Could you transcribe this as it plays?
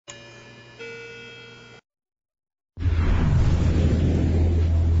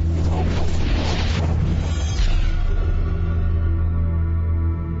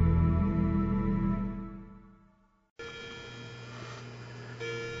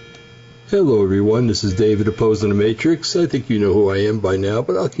Hello everyone, this is David Opposing the Matrix. I think you know who I am by now,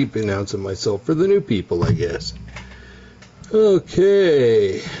 but I'll keep announcing myself for the new people, I guess.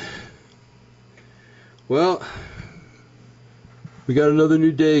 Okay. Well, we got another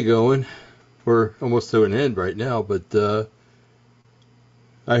new day going. We're almost to an end right now, but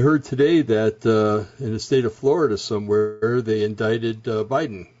I heard today that in the state of Florida somewhere they indicted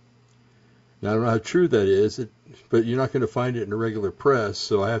Biden. Now, I don't know how true that is, but you're not going to find it in the regular press,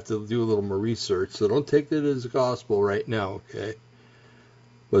 so I have to do a little more research. So don't take that as gospel right now, okay?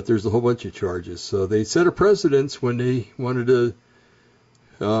 But there's a whole bunch of charges. So they set a precedence when they wanted to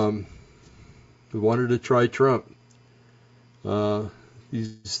try Trump. These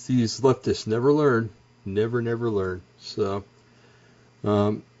leftists never learn, never learn. So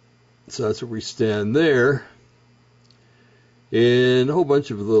that's where we stand there, and a whole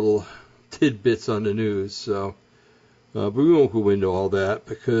bunch of little tidbits on the news. So, but we won't go into all that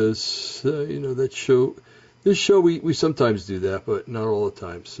because this show we sometimes do that, but not all the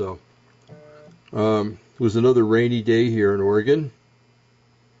time. So, it was another rainy day here in Oregon.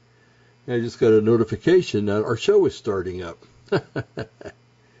 I just got a notification that our show is starting up.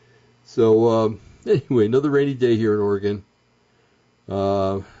 So, anyway, another rainy day here in Oregon.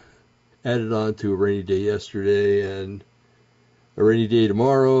 Added on to a rainy day yesterday and a rainy day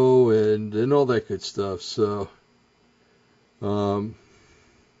tomorrow and all that good stuff. So,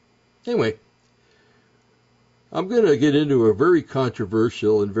 anyway, I'm going to get into a very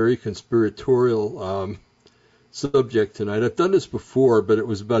controversial and very conspiratorial subject tonight. I've done this before, but it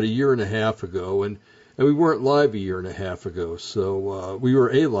was about a year and a half ago, and we weren't live a year and a half ago. So we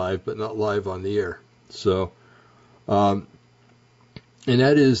were live, but not live on the air. So, and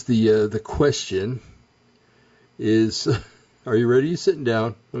that is the question is, are you ready? You sitting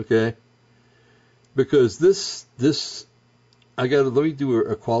down, okay? Because let me do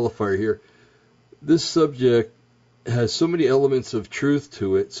a qualifier here. This subject has so many elements of truth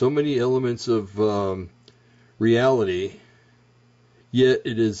to it, so many elements of reality, yet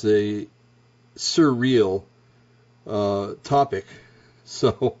it is a surreal topic.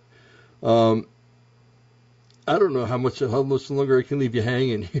 So, I don't know how much longer I can leave you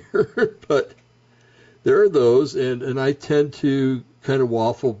hanging here, but there are those, and I tend to kind of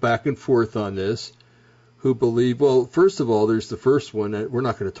waffle back and forth on this, who believe, well, first of all, there's the first one that we're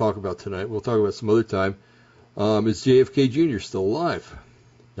not going to talk about tonight. We'll talk about some other time. Is JFK Jr. still alive?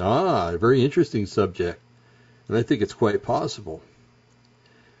 A very interesting subject, and I think it's quite possible.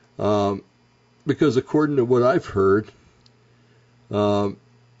 Because according to what I've heard, JFK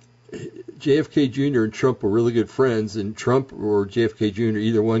Jr. and Trump were really good friends, and Trump or JFK Jr.,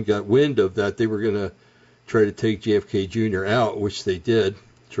 either one got wind of that they were going to try to take JFK Jr. out, which they did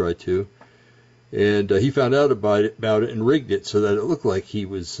try to, and he found out about it and rigged it so that it looked like he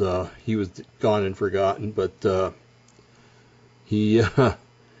was gone and forgotten, but he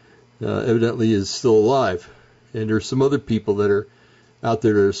evidently is still alive, and there's some other people that are out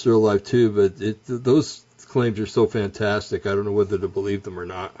there that are still alive too, but those claims are so fantastic, I don't know whether to believe them or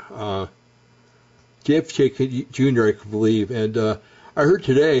not. JFK Jr. I can believe, and I heard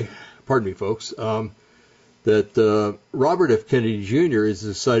today, pardon me folks, that Robert F. Kennedy Jr. has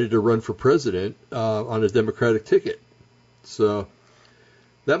decided to run for president on a Democratic ticket. So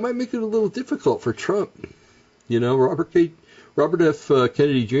that might make it a little difficult for Trump. You know, Robert F.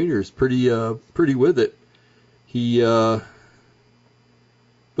 Kennedy Jr. is pretty with it.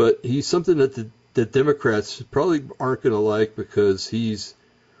 But he's something that the Democrats probably aren't going to like, because he's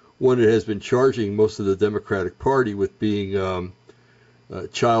one that has been charging most of the Democratic Party with being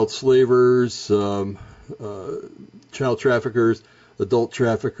child slavers, child traffickers, adult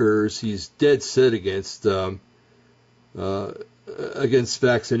traffickers. He's dead set against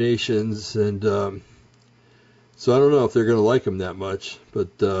vaccinations, and so I don't know if they're going to like him that much. But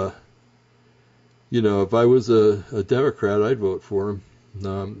if I was a Democrat, I'd vote for him.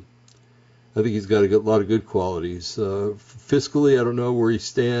 I think he's got a lot of good qualities. Fiscally, I don't know where he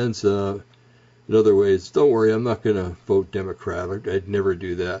stands. In other ways, don't worry, I'm not going to vote Democrat. I'd never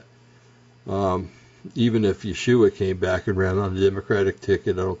do that. Even if Yeshua came back and ran on the Democratic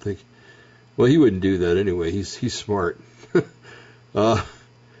ticket, I don't think. Well, he wouldn't do that anyway. He's smart,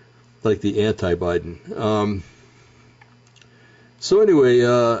 like the anti-Biden. So anyway,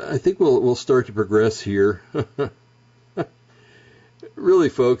 I think we'll start to progress here. Really,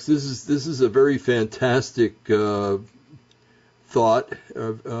 folks, this is a very fantastic thought.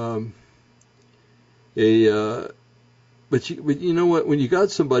 But you know what? When you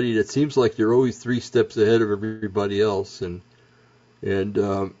got somebody that seems like they're always 3 steps ahead of everybody else, and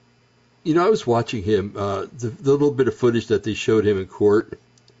I was watching him, the little bit of footage that they showed him in court,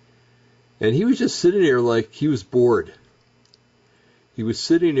 And he was just sitting there like he was bored. He was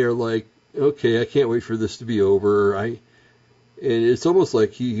sitting there like, okay, I can't wait for this to be over. And it's almost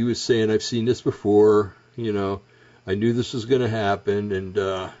like he was saying, I've seen this before, I knew this was going to happen, and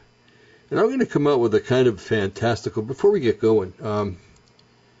I'm going to come out with a kind of fantastical, before we get going,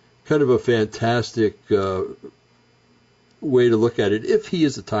 kind of a fantastic way to look at it, if he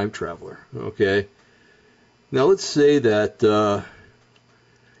is a time traveler, okay? Now let's say that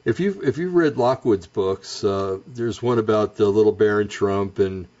if you've read Lockwood's books, there's one about the Little Baron Trump,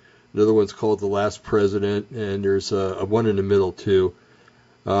 and another one's called The Last President, and there's a one in the middle too.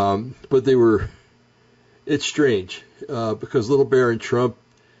 But it's strange because Little Baron Trump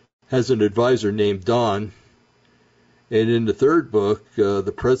has an advisor named Don, and in the third book,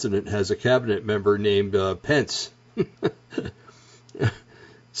 the president has a cabinet member named Pence.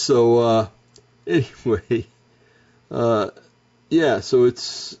 So anyway, yeah. So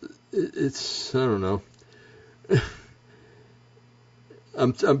it's I don't know.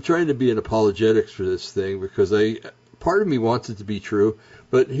 I'm trying to be an apologetics for this thing because part of me wants it to be true,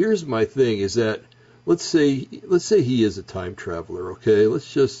 but here's my thing: is that let's say he is a time traveler. Okay,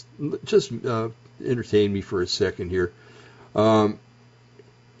 let's just entertain me for a second here.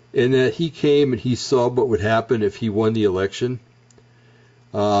 And that he came and he saw what would happen if he won the election.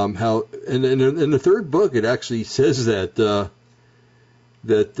 In the third book, it actually says that the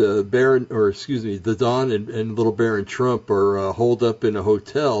Don and Little Baron Trump are holed up in a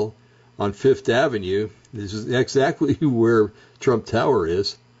hotel on Fifth Avenue. This is exactly where Trump Tower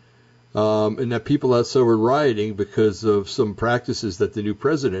is. And that people outside were rioting because of some practices that the new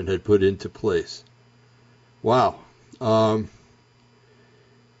president had put into place. Wow.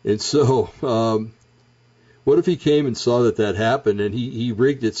 And so, what if he came and saw that happened, and he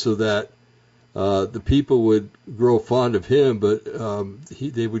rigged it so that the people would grow fond of him, but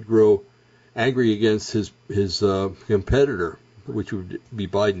they would grow angry against his competitor, which would be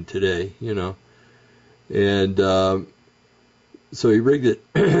Biden today, And so he rigged it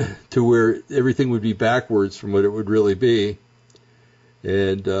to where everything would be backwards from what it would really be.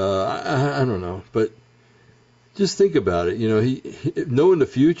 And I don't know, but just think about it. Knowing the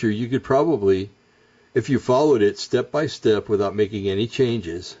future, you could probably, if you followed it step by step without making any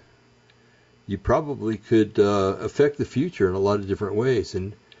changes, you probably could affect the future in a lot of different ways.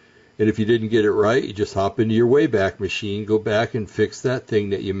 And if you didn't get it right, you just hop into your Wayback Machine, go back and fix that thing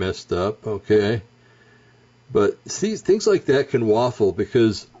that you messed up, okay? But see, things like that can waffle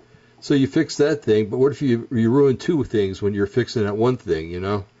because, so you fix that thing, but what if you ruin two things when you're fixing that one thing,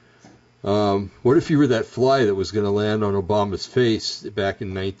 What if you were that fly that was going to land on Obama's face back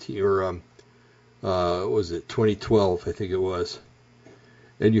in 2012, I think it was,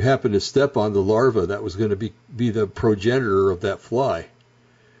 and you happened to step on the larva that was going to be the progenitor of that fly?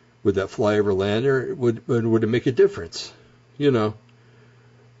 Would that fly ever land there? Would it make a difference? But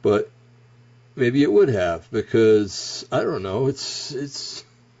maybe it would have, because I don't know. It's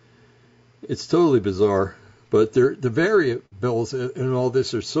totally bizarre. But the variables in all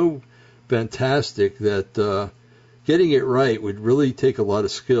this are so fantastic that getting it right would really take a lot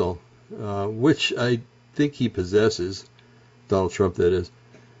of skill, which I think he possesses, Donald Trump, that is.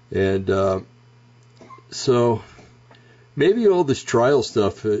 And so maybe all this trial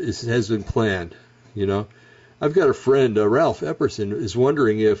stuff has been planned. I've got a friend, Ralph Epperson, is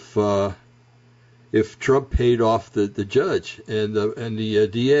wondering if Trump paid off the judge and the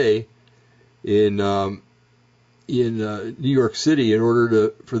DA in New York City in order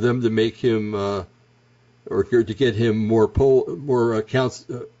for them to make him or to get him more counts,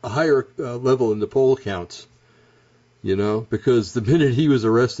 a higher level in the poll counts. Because the minute he was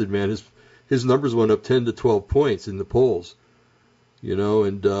arrested, man, his numbers went up 10 to 12 points in the polls.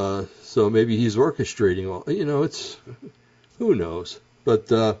 And so maybe he's orchestrating all. It's, who knows?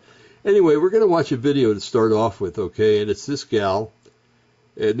 But anyway, we're going to watch a video to start off with, okay? And it's this gal,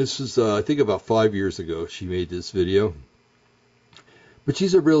 and this is I think about 5 years ago she made this video. But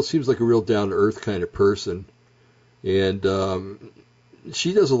she's seems like a real down to earth kind of person, and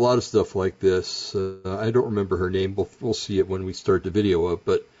she does a lot of stuff like this. I don't remember her name. We'll see it when we start the video up.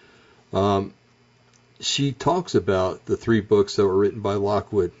 But she talks about the 3 books that were written by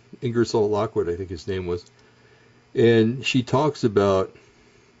Lockwood, Ingersoll Lockwood, I think his name was. And she talks about,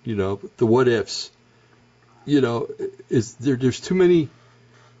 the what ifs. There's too many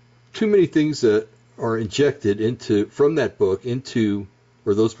things that are injected from that book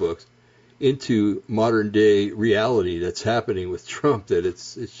or those books into modern day reality that's happening with Trump that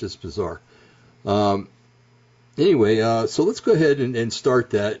it's just bizarre. Anyway, so let's go ahead and start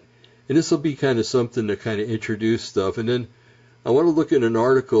that. And this will be kind of something to kind of introduce stuff. And then I want to look at an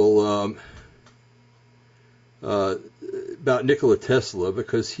article uh, about Nikola Tesla,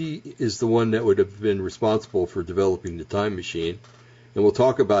 because he is the one that would have been responsible for developing the time machine. And we'll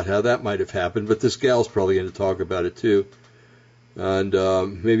talk about how that might have happened, but this gal's probably going to talk about it too. And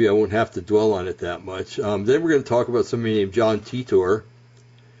maybe I won't have to dwell on it that much. Then we're going to talk about somebody named John Titor,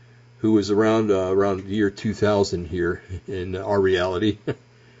 who was around the year 2000 here in our reality.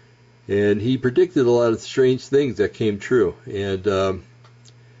 And he predicted a lot of strange things that came true. And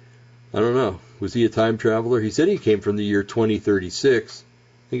I don't know. Was he a time traveler? He said he came from the year 2036.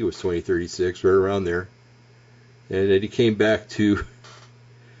 I think it was 2036, right around there. And then he came back to,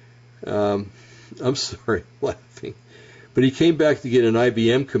 I'm sorry, I'm laughing. But he came back to get an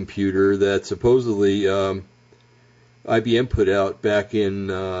IBM computer that supposedly IBM put out back in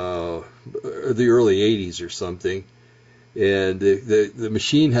the early 80s or something. And the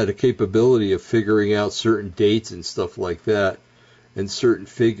machine had a capability of figuring out certain dates and stuff like that, and certain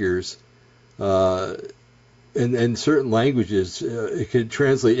figures, and certain languages. It could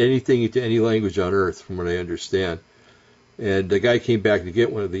translate anything into any language on Earth, from what I understand. And the guy came back to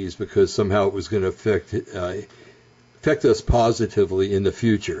get one of these because somehow it was going to affect us positively in the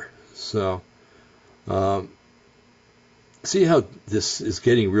future. So, see how this is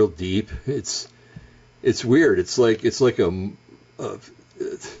getting real deep? It's weird. It's like a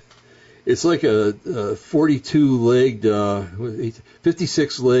 42-legged,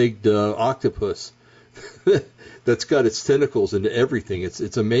 56-legged octopus that's got its tentacles into everything.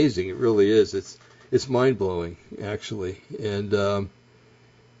 It's amazing. It really is. It's mind-blowing, actually, and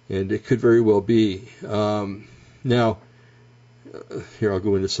it could very well be. Now, here I'll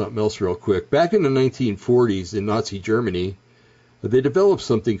go into something else real quick. Back in the 1940s in Nazi Germany, they developed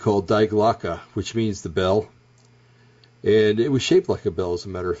something called Die Glocke, which means the bell, and it was shaped like a bell, as a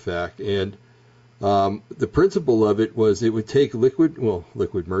matter of fact. And the principle of it was it would take liquid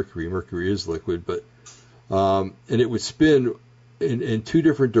mercury. Mercury is liquid, but and it would spin in two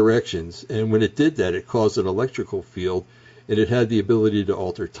different directions. And when it did that, it caused an electrical field, and it had the ability to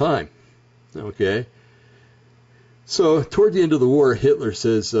alter time. Okay. So toward the end of the war, Hitler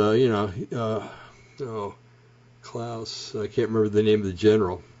says, Klaus, I can't remember the name of the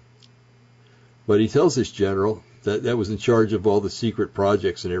general, but he tells this general that was in charge of all the secret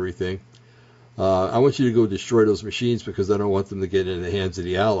projects and everything, I want you to go destroy those machines because I don't want them to get in the hands of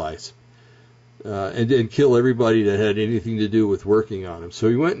the Allies, and kill everybody that had anything to do with working on them. So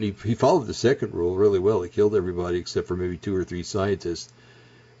he went and he followed the second rule really well. He killed everybody except for maybe 2 or 3 scientists,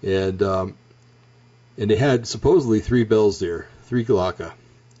 and they had supposedly 3 bells there, 3 Glocke,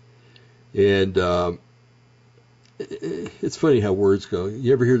 and it's funny how words go.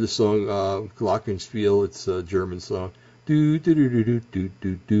 You ever hear the song Glockenspiel? It's a German song. Do do do do do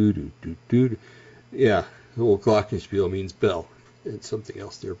do do do do do. Yeah, the whole Glockenspiel means bell. It's something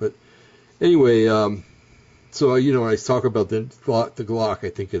else there, but anyway, so when I talk about the Glock, I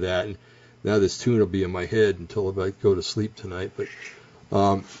think of that, and now this tune will be in my head until I go to sleep tonight. But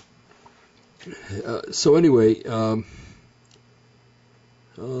so anyway, I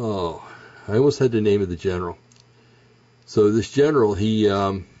almost had the name of the general. So this general, he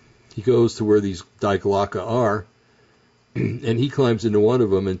goes to where these Die Glocke are, and he climbs into one of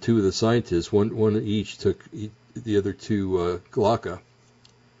them, and 2 of the scientists, one each, took the other 2 Glocke,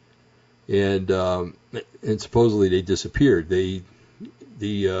 and supposedly they disappeared. The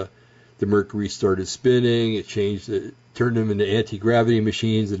mercury started spinning. It turned them into anti-gravity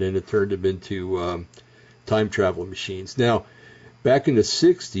machines, and then it turned them into time travel machines. Now, back in the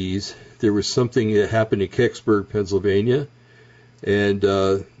 60s, there was something that happened in Kecksburg, Pennsylvania, and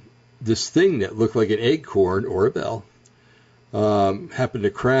this thing that looked like an acorn or a bell happened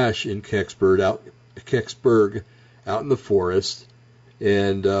to crash in Kecksburg out in the forest,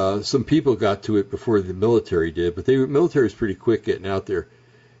 and some people got to it before the military did, but the military was pretty quick getting out there,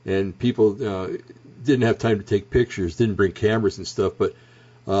 and people didn't have time to take pictures, didn't bring cameras and stuff, but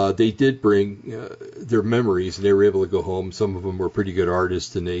they did bring their memories, and they were able to go home. Some of them were pretty good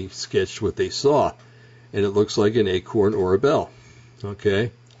artists, and they sketched what they saw, and it looks like an acorn or a bell.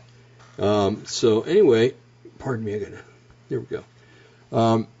 Okay. So anyway, pardon me, there we go.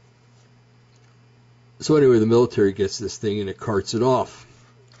 So anyway, the military gets this thing and it carts it off.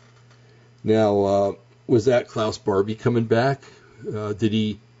 Now, was that Klaus Barbie coming back? Did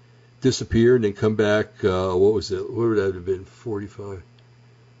he disappear and then come back? What was it? What would that have been? 45.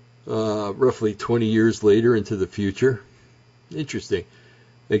 Roughly 20 years later into the future. Interesting.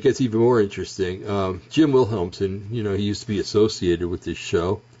 It gets even more interesting. Jim Wilhelmsen, he used to be associated with this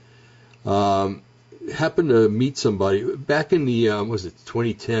show. Happened to meet somebody back in the was it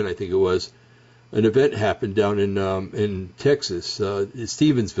 2010? I think it was. An event happened down in Texas, in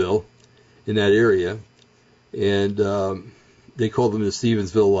Stevensville, in that area, and they called them the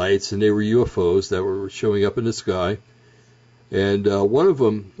Stevensville Lights, and they were UFOs that were showing up in the sky. And one of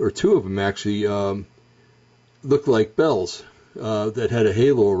them, or two of them actually, looked like bells that had a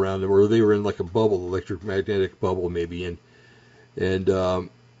halo around them, or they were in like a bubble, electromagnetic bubble maybe. And the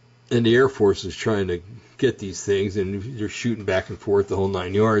Air Force is trying to get these things, and they're shooting back and forth the whole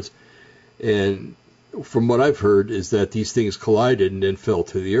 9 yards. And from what I've heard is that these things collided and then fell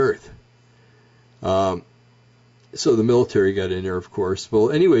to the earth. So the military got in there, of course.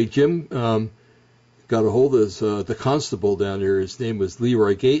 Well, anyway, Jim got a hold of the constable down there. His name was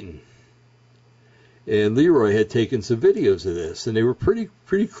Leroy Gayton. And Leroy had taken some videos of this, and they were pretty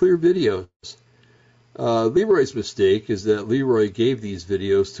clear videos. Leroy's mistake is that Leroy gave these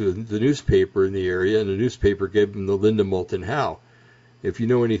videos to the newspaper in the area, and the newspaper gave him the Linda Moulton Howe. If you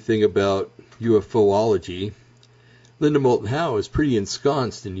know anything about UFOlogy, Linda Moulton Howe is pretty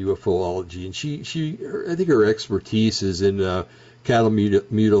ensconced in UFOlogy, and I think her expertise is in cattle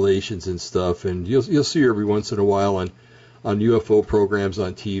mutilations and stuff, and you'll see her every once in a while on UFO programs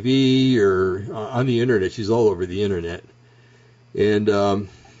on TV or on the internet. She's all over the internet, and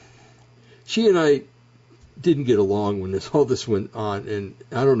she and I didn't get along when all this went on, and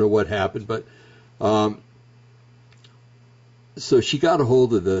I don't know what happened, but so she got a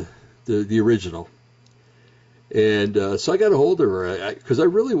hold of the original, and so I got a hold of her because I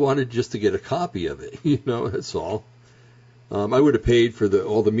really wanted just to get a copy of it. That's all. I would have paid for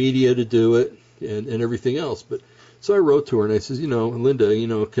all the media to do it and everything else, but so I wrote to her and I says,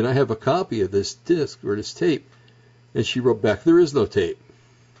 Linda, can I have a copy of this disc or this tape? And she wrote back, there is no tape.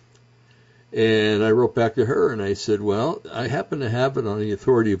 And I wrote back to her and I said, well, I happen to have it on the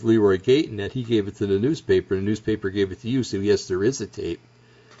authority of Leroy Gayton that he gave it to the newspaper, and the newspaper gave it to you, so yes, there is a tape,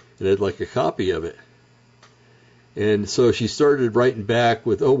 and I'd like a copy of it. And so she started writing back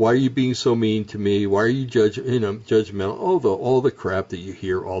with, oh, why are you being so mean to me? Why are you judgmental? All the crap that you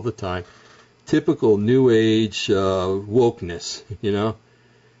hear all the time. Typical New Age wokeness,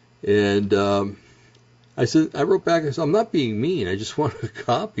 And I wrote back, I said, I'm not being mean. I just want a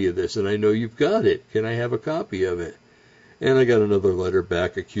copy of this, and I know you've got it. Can I have a copy of it? And I got another letter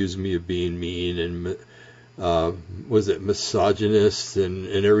back accusing me of being mean and was it misogynist and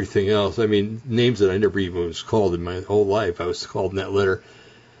everything else. I mean, names that I never even was called in my whole life. I was called in that letter.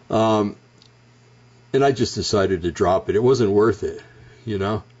 And I just decided to drop it. It wasn't worth it,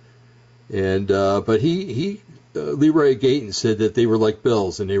 And but Leroy Gayton said that they were like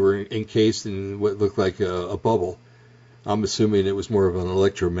bells and they were encased in what looked like a bubble. I'm assuming it was more of an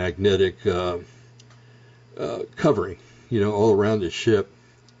electromagnetic covering, all around the ship.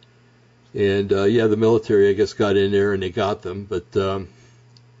 And the military, I guess, got in there and they got them. But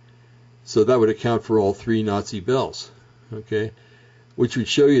so that would account for all 3 Nazi bells, okay, which would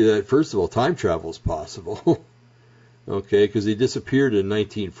show you that, first of all, time travel is possible. Okay, because they disappeared in the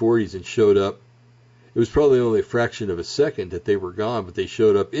 1940s and showed up. It was probably only a fraction of a second that they were gone, but they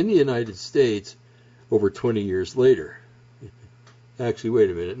showed up in the United States over 20 years later. Actually, wait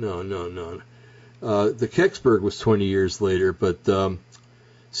a minute. No. The Kecksburg was 20 years later, but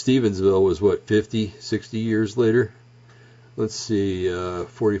Stevensville was, 50, 60 years later? Let's see,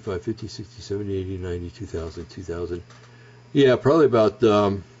 45, 50, 60, 70, 80, 90, 2000. Yeah, probably about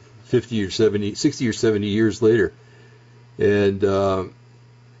 50 or 70, 60 or 70 years later. And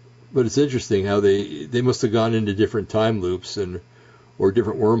but it's interesting how they must have gone into different time loops or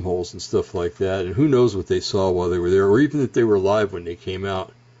different wormholes and stuff like that. And who knows what they saw while they were there, or even if they were alive when they came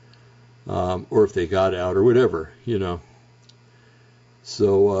out, or if they got out or whatever,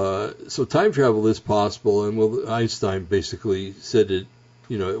 So time travel is possible, and Einstein basically said that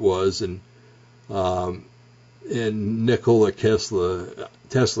it was, and Nikola Tesla,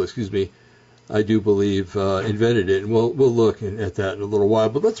 I do believe invented it, and we'll look at that in a little while.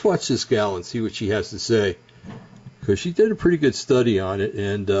 But let's watch this gal and see what she has to say, because she did a pretty good study on it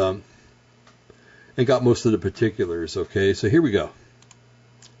and got most of the particulars. Okay, so here we go.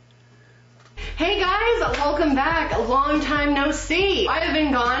 Hey guys, welcome back. A long time no see. I have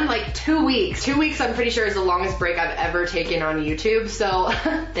been gone like 2 weeks. 2 weeks I'm pretty sure is the longest break I've ever taken on YouTube, so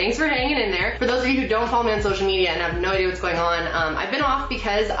thanks for hanging in there. For those of you who don't follow me on social media and have no idea what's going on, I've been off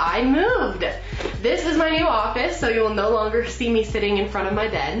because I moved. This is my new office, so you will no longer see me sitting in front of my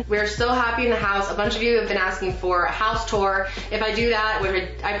bed. We're so happy in the house. A bunch of you have been asking for a house tour. If I do that,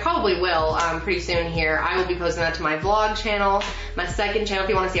 which I probably will pretty soon here, I will be posting that to my vlog channel, my second channel if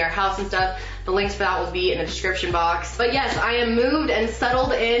you want to see our house and stuff. The The links for that will be in the description box. But yes, I am moved and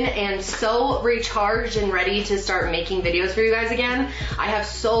settled in and so recharged and ready to start making videos for you guys again. I have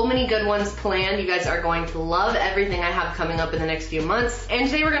so many good ones planned. You guys are going to love everything I have coming up in the next few months. And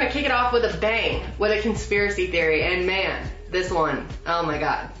today we're going to kick it off with a bang, with a conspiracy theory. And man, this one, oh my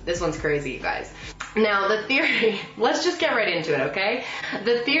god, this one's crazy, you guys. Now, the theory, let's just get right into it, okay?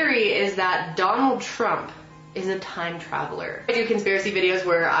 The theory is that Donald Trump is a time traveler. I do conspiracy videos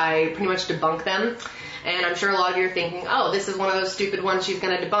where I pretty much debunk them, and I'm sure a lot of you are thinking, oh, this is one of those stupid ones she's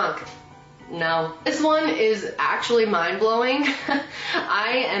gonna debunk. No. This one is actually mind-blowing.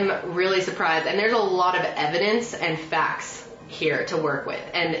 I am really surprised, and there's a lot of evidence and facts here to work with,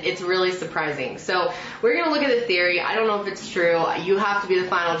 and it's really surprising. So we're gonna look at the theory. I don't know if it's true. You have to be the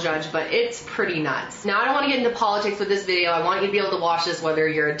final judge, but it's pretty nuts. Now, I don't want to get into politics with this video. I want you to be able to watch this whether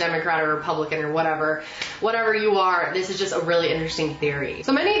you're a Democrat or Republican or whatever you are. This is just a really interesting theory.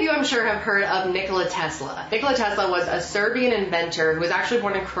 So many of you, I'm sure, have heard of Nikola Tesla. Nikola Tesla was a Serbian inventor who was actually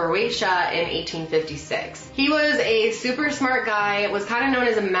born in Croatia in 1856. He was a super smart guy, was kind of known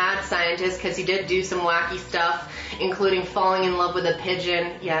as a mad scientist because he did do some wacky stuff, including falling in love with a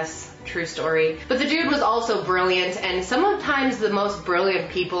pigeon. Yes, true story. But the dude was also brilliant, and sometimes the most brilliant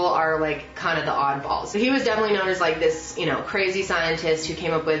people are like kind of the oddballs. So he was definitely known as like this, crazy scientist who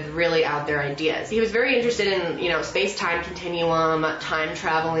came up with really out there ideas. He was very interested in, space-time continuum, time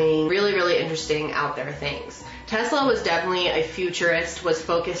traveling, really, really interesting out there things. Tesla was definitely a futurist, was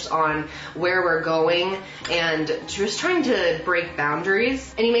focused on where we're going and just trying to break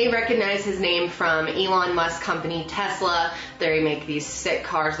boundaries. And you may recognize his name from Elon Musk's company, Tesla. They make these sick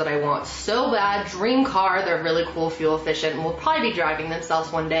cars that I want so bad. Dream car, they're really cool, fuel efficient, and will probably be driving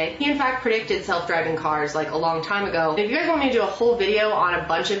themselves one day. He in fact predicted self-driving cars like a long time ago. If you guys want me to do a whole video on a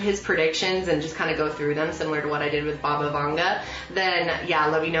bunch of his predictions and just kind of go through them, similar to what I did with Baba Vanga, then yeah,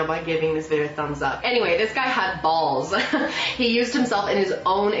 let me know by giving this video a thumbs up. Anyway, this guy had balls. He used himself in his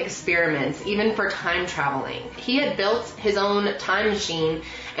own experiments, even for time traveling. He had built his own time machine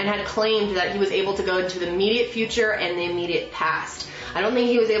and had claimed that he was able to go into the immediate future and the immediate past. I don't think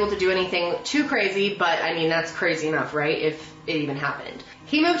he was able to do anything too crazy, but I mean, that's crazy enough, right? If it even happened.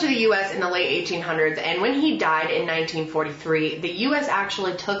 He moved to the U.S. in the late 1800s, and when he died in 1943, the U.S.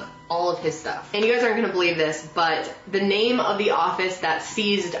 actually took all of his stuff. And you guys aren't going to believe this, but the name of the office that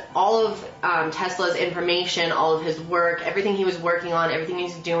seized all of Tesla's information, all of his work, everything he was working on, everything he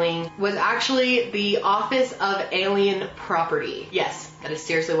was doing, was actually the Office of Alien Property. Yes, that is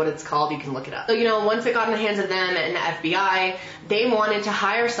seriously what it's called. You can look it up. So, once it got in the hands of them and the FBI, they wanted to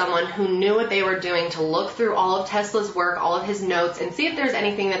hire someone who knew what they were doing to look through all of Tesla's work, all of his notes, and see if there's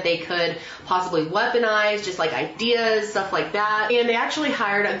anything that they could possibly weaponize, just like ideas, stuff like that. And they actually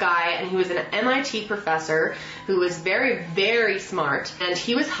hired a guy, and he was an MIT professor who was very, very smart, and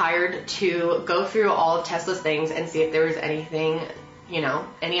he was hired to go through all of Tesla's things and see if there was anything,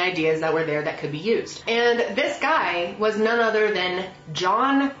 any ideas that were there that could be used. And this guy was none other than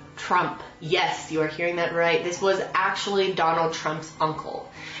John Trump. Yes, you are hearing that right. This was actually Donald Trump's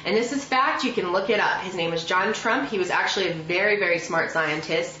uncle. And this is fact. You can look it up. His name is John Trump. He was actually a very, very smart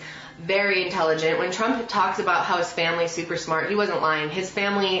scientist. Very intelligent. When Trump talks about how his family is super smart, he wasn't lying. His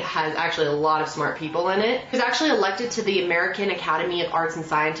family has actually a lot of smart people in it. He was actually elected to the American Academy of Arts and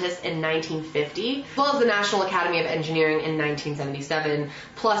Sciences in 1950, as well as the National Academy of Engineering in 1977,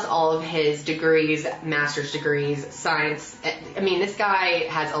 plus all of his degrees, master's degrees, science. I mean, this guy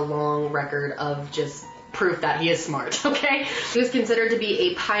has a long record of just proof that he is smart, okay? He was considered to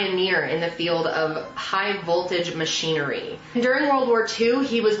be a pioneer in the field of high voltage machinery. During World War II,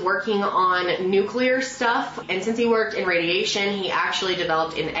 he was working on nuclear stuff, and since he worked in radiation, he actually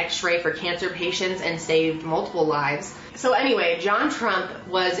developed an X-ray for cancer patients and saved multiple lives. So anyway, John Trump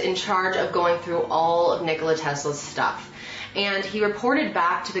was in charge of going through all of Nikola Tesla's stuff. And he reported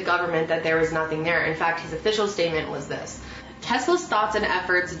back to the government that there was nothing there. In fact, his official statement was this: Tesla's thoughts and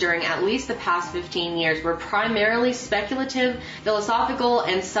efforts during at least the past 15 years were primarily speculative, philosophical,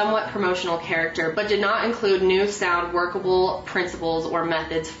 and somewhat promotional character, but did not include new, sound, workable principles or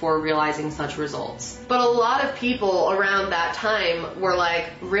methods for realizing such results. But a lot of people around that time were like,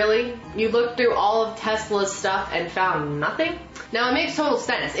 really? You looked through all of Tesla's stuff and found nothing? Now, it makes total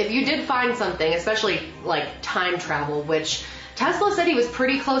sense. If you did find something, especially like time travel, which Tesla said he was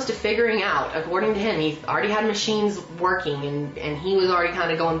pretty close to figuring out. According to him, he already had machines working, and he was already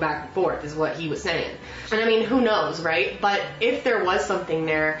kind of going back and forth, is what he was saying. And I mean, who knows, right? But if there was something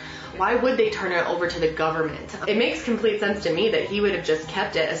there, why would they turn it over to the government? It makes complete sense to me that he would have just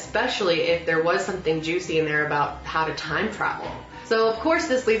kept it, especially if there was something juicy in there about how to time travel. So of course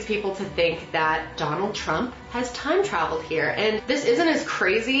this leads people to think that Donald Trump has time traveled here. And this isn't as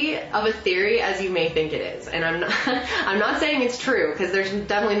crazy of a theory as you may think it is. And I'm not saying it's true, because there's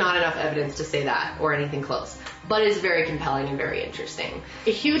definitely not enough evidence to say that or anything close. But it's very compelling and very interesting.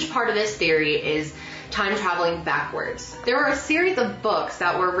 A huge part of this theory is time traveling backwards. There were a series of books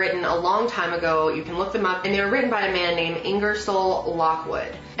that were written a long time ago. You can look them up, and they were written by a man named Ingersoll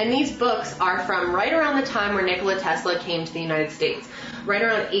Lockwood. And these books are from right around the time where Nikola Tesla came to the United States, right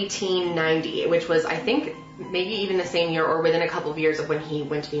around 1890, which was, I think, maybe even the same year or within a couple of years of when he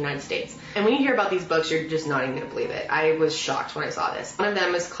went to the United States. And when you hear about these books, you're just not even going to believe it. I was shocked when I saw this. One of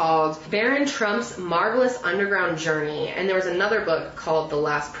them is called Baron Trump's Marvelous Underground Journey, and there was another book called The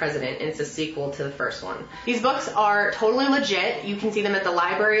Last President, and it's a sequel to the first one. These books are totally legit. You can see them at the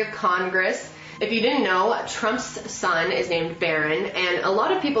Library of Congress. If you didn't know, Trump's son is named Barron, and a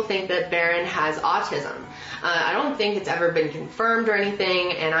lot of people think that Barron has autism. I don't think it's ever been confirmed or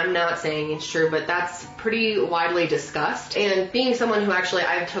anything, and I'm not saying it's true, but that's pretty widely discussed. And being someone who actually,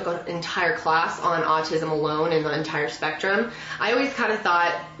 I took an entire class on autism alone and the entire spectrum, I always kind of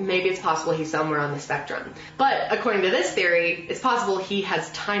thought maybe it's possible he's somewhere on the spectrum. But according to this theory, it's possible he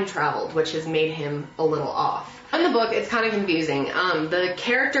has time traveled, which has made him a little off. In the book, it's kind of confusing. The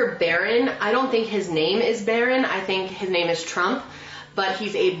character Barron, I don't think his name is Barron. I think his name is Trump, but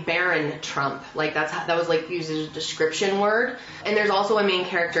he's a Baron Trump. Like that was like used as a description word. And there's also a main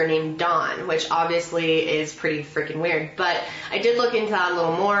character named Don, which obviously is pretty freaking weird. But I did look into that a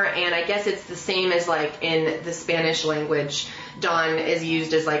little more, and I guess it's the same as like in the Spanish language. Don is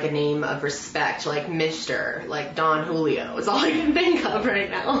used as like a name of respect, like Mr., like Don Julio. It's all I can think of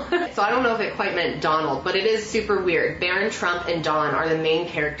right now. So I don't know if it quite meant Donald, but it is super weird. Baron Trump and Don are the main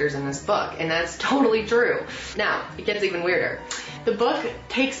characters in this book, and that's totally true. Now, it gets even weirder. The book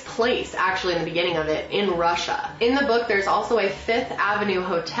takes place, actually in the beginning of it, in Russia. In the book, there's also a Fifth Avenue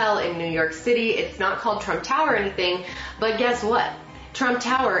hotel in New York City. It's not called Trump Tower or anything, but guess what? Trump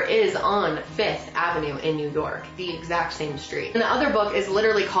Tower is on Fifth Avenue in New York, the exact same street. And the other book is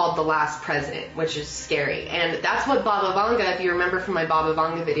literally called The Last President, which is scary. And that's what Baba Vanga, if you remember from my Baba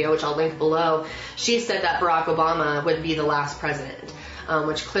Vanga video, which I'll link below, she said that Barack Obama would be the last president.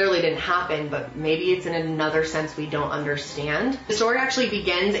 Which clearly didn't happen, but maybe it's in another sense we don't understand. The story actually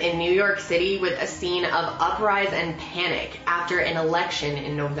begins in New York City with a scene of uprise and panic after an election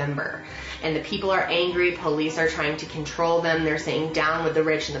in November. And the people are angry, police are trying to control them, they're saying down with the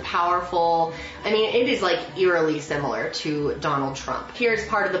rich and the powerful. I mean, it is like eerily similar to Donald Trump. Here's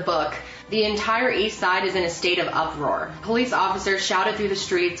part of the book. The entire east side is in a state of uproar. Police officers shouted through the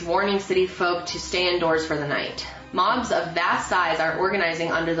streets, warning city folk to stay indoors for the night. Mobs of vast size are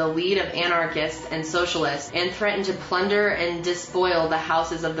organizing under the lead of anarchists and socialists and threaten to plunder and despoil the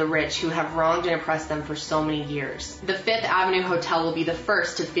houses of the rich who have wronged and oppressed them for so many years. The Fifth Avenue Hotel will be the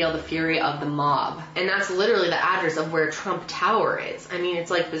first to feel the fury of the mob. And that's literally the address of where Trump Tower is. I mean, it's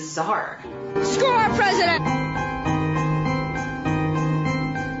like bizarre. Screw our president!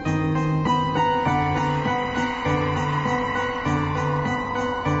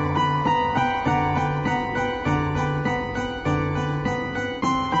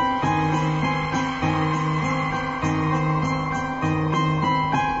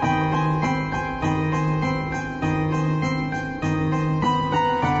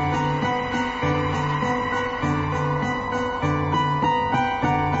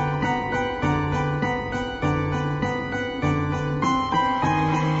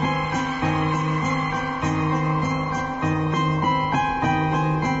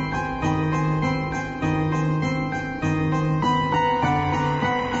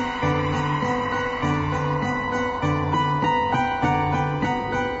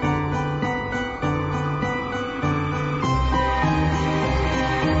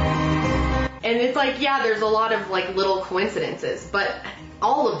 And it's like, yeah, there's a lot of like little coincidences, but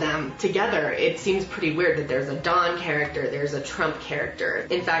all of them together, it seems pretty weird that there's a Don character, there's a Trump character.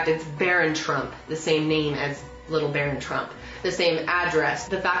 In fact, it's Baron Trump, the same name as little Baron Trump, the same address,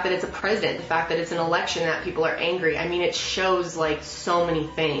 the fact that it's a president, the fact that it's an election, that people are angry. I mean, it shows like so many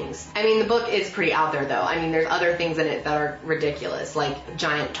things. I mean, the book is pretty out there though. I mean, there's other things in it that are ridiculous, like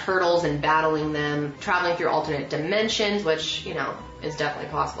giant turtles and battling them, traveling through alternate dimensions, which, you know, is definitely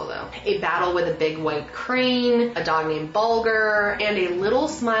possible though. A battle with a big white crane, a dog named Bulger, and a little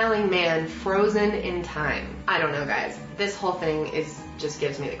smiling man frozen in time. I don't know, guys. This whole thing just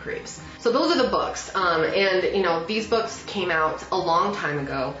gives me the creeps. So those are the books. And you know, these books came out a long time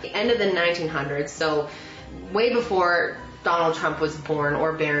ago, the end of the 1900s, so way before Donald Trump was born,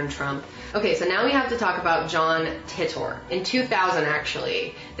 or Barron Trump. Okay, so now we have to talk about John Titor. In 2000,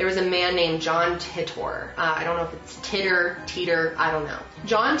 actually, there was a man named John Titor. I don't know if it's Teeter, I don't know.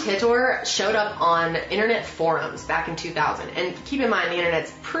 John Titor showed up on internet forums back in 2000. And keep in mind, the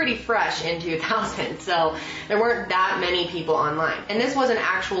internet's pretty fresh in 2000, so there weren't that many people online. And this was an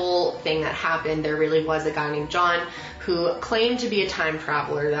actual thing that happened. There really was a guy named John who claimed to be a time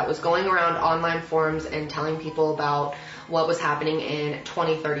traveler that was going around online forums and telling people about what was happening in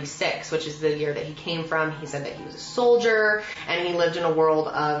 2036, which is the year that he came from. He said that he was a soldier and he lived in a world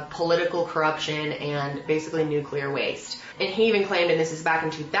of political corruption and basically nuclear waste. And he even claimed, and this is back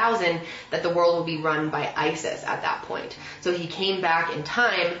in 2000, that the world will be run by ISIS at that point. So he came back in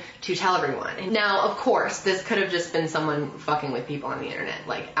time to tell everyone. Now, of course, this could have just been someone fucking with people on the internet,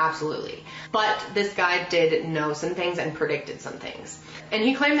 like, absolutely. But this guy did know some things and predicted some things. And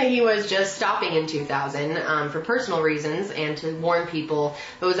he claimed that he was just stopping in 2000 for personal reasons and to warn people,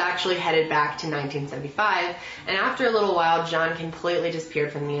 but was actually headed back to 1975. And after a little while, John completely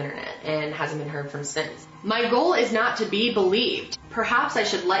disappeared from the internet and hasn't been heard from since. My goal is not to be believed. Perhaps I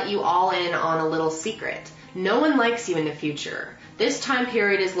should let you all in on a little secret. No one likes you in the future. This time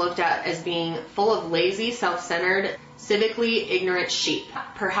period is looked at as being full of lazy, self-centered, civically ignorant sheep.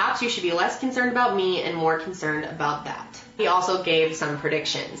 Perhaps you should be less concerned about me and more concerned about that. He also gave some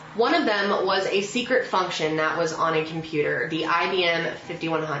predictions. One of them was a secret function that was on a computer, the IBM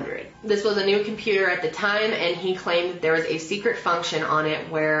 5100. This was a new computer at the time, and he claimed that there was a secret function on it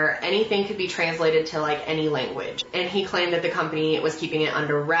where anything could be translated to like any language. And he claimed that the company was keeping it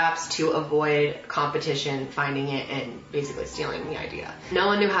under wraps to avoid competition finding it and basically stealing the idea. No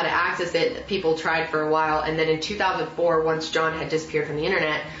one knew how to access it. People tried for a while, and then in 2004, once John had disappeared from the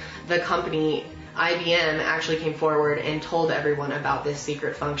internet, the company IBM actually came forward and told everyone about this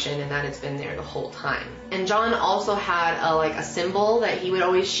secret function and that it's been there the whole time. And John also had a symbol that he would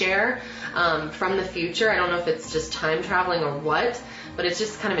always share from the future. I don't know if it's just time traveling or what, but it's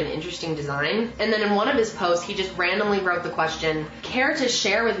just kind of an interesting design. And then in one of his posts, he just randomly wrote the question, "Care to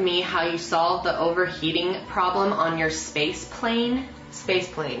share with me how you solved the overheating problem on your space plane?" Space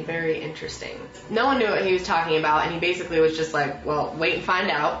plane, very interesting. No one knew what he was talking about, and he basically was just like, well, wait and find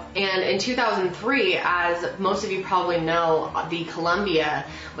out. And in 2003, as most of you probably know, the Columbia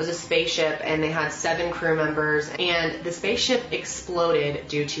was a spaceship, and they had 7 crew members, and the spaceship exploded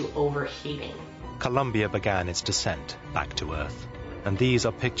due to overheating. Columbia began its descent back to Earth, and these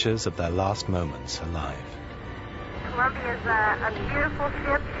are pictures of their last moments alive. Columbia's a beautiful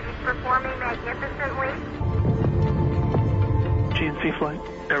ship. She's performing magnificently. GNC flight.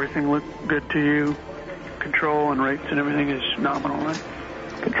 Everything looked good to you. Control and rates and everything is nominal, right?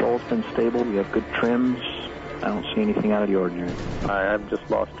 Control's been stable. We have good trims. I don't see anything out of the ordinary. I've just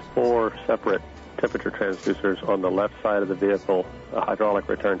lost 4 separate temperature transducers on the left side of the vehicle, hydraulic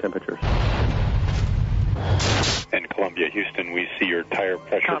return temperatures. And Columbia, Houston, we see your tire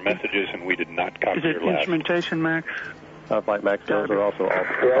pressure messages, and we did not copy Is it your last. instrumentation, Max? Flight Max, those are also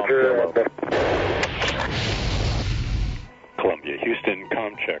off zero. Columbia, Houston,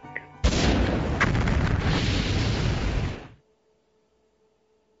 comm check.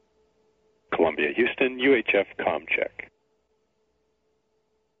 Columbia, Houston, UHF, comm check.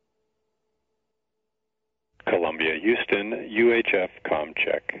 Columbia, Houston, UHF, comm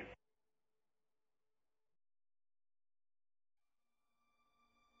check.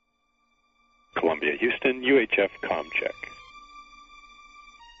 Columbia, Houston, UHF, comm check.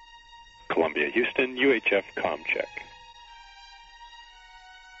 Columbia, Houston, UHF, comm check.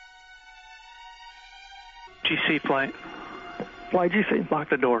 GC flight. Fly GC. Lock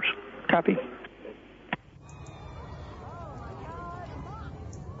the doors. Copy.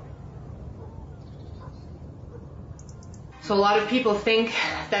 So a lot of people think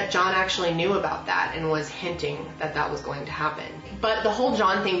that John actually knew about that and was hinting that that was going to happen. But the whole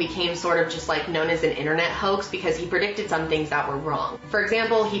John thing became sort of just like known as an internet hoax because he predicted some things that were wrong. For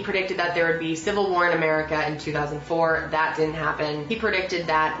example, he predicted that there would be civil war in America in 2004. That didn't happen. He predicted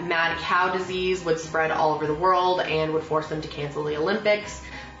that mad cow disease would spread all over the world and would force them to cancel the Olympics.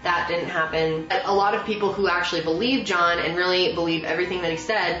 That didn't happen. A lot of people who actually believe John and really believe everything that he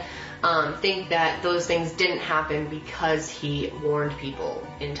said think that those things didn't happen because he warned people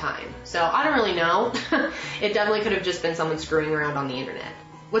in time. So I don't really know. It definitely could have just been someone screwing around on the internet.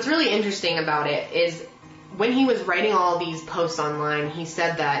 What's really interesting about it is when he was writing all these posts online, he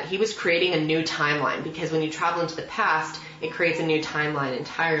said that he was creating a new timeline because when you travel into the past, it creates a new timeline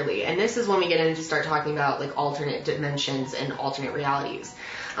entirely. And this is when we get into start talking about like alternate dimensions and alternate realities.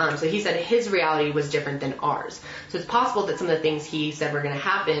 So he said his reality was different than ours. So it's possible that some of the things he said were going to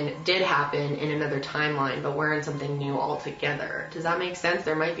happen did happen in another timeline, but we're in something new altogether. Does that make sense?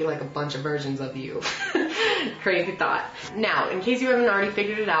 There might be like a bunch of versions of you. Crazy thought. Now, in case you haven't already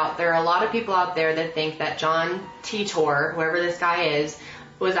figured it out, there are a lot of people out there that think that John Titor, whoever this guy is,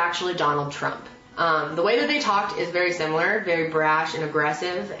 was actually Donald Trump. The way that they talked is very similar, very brash and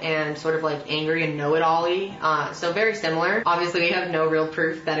aggressive and sort of like angry and know-it-all-y. So very similar. Obviously, we have no real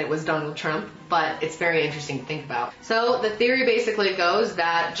proof that it was Donald Trump, but it's very interesting to think about. So the theory basically goes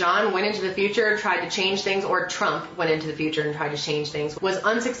that John went into the future, tried to change things, or Trump went into the future and tried to change things, was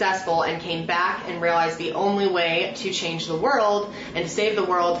unsuccessful, and came back and realized the only way to change the world and to save the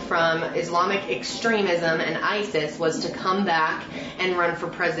world from Islamic extremism and ISIS was to come back and run for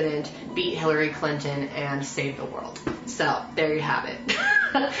president, beat Hillary Clinton, and save the world. So there you have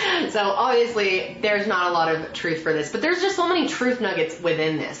it. So obviously there's not a lot of truth for this, but there's just so many truth nuggets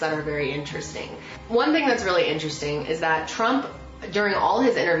within this that are very interesting. One thing that's really interesting is that Trump, during all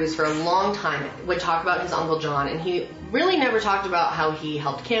his interviews for a long time, would talk about his Uncle John, and he really never talked about how he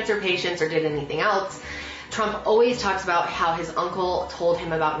helped cancer patients or did anything else. Trump always talks about how his uncle told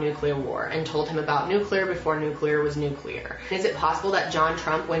him about nuclear war and told him about nuclear before nuclear was nuclear. Is it possible that John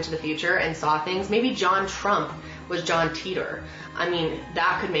Trump went to the future and saw things? Maybe John Trump was John Titor. I mean,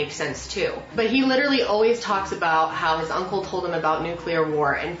 that could make sense too. But he literally always talks about how his uncle told him about nuclear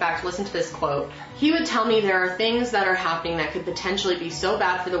war. In fact, listen to this quote. He would tell me there are things that are happening that could potentially be so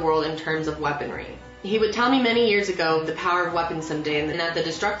bad for the world in terms of weaponry. He would tell me many years ago the power of weapons someday, and that the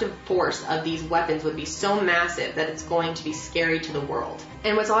destructive force of these weapons would be so massive that it's going to be scary to the world.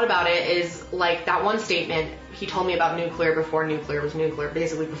 And what's odd about it is, like, that one statement, he told me about nuclear before nuclear was nuclear,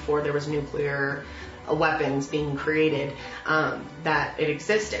 basically before there was nuclear weapons being created, that it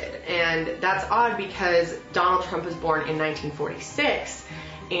existed. And that's odd because Donald Trump was born in 1946,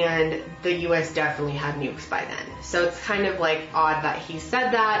 and the U.S. definitely had nukes by then. So it's kind of like odd that he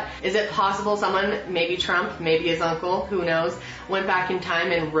said that. Is it possible someone, maybe Trump, maybe his uncle, who knows, went back in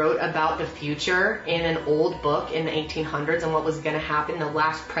time and wrote about the future in an old book in the 1800s and what was going to happen, the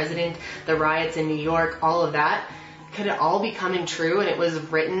last president, the riots in New York, all of that? Could it all be coming true and it was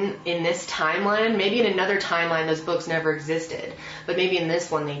written in this timeline? Maybe in another timeline those books never existed, but maybe in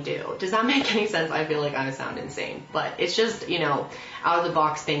this one they do. Does that make any sense? I feel like I sound insane, but it's just, you know, out of the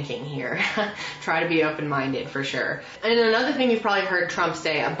box thinking here. Try to be open-minded for sure. And another thing you've probably heard Trump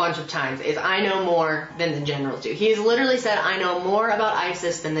say a bunch of times is, I know more than the generals do. He's literally said, I know more about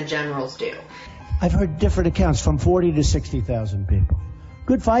ISIS than the generals do. I've heard different accounts, from 40 to 60,000 people.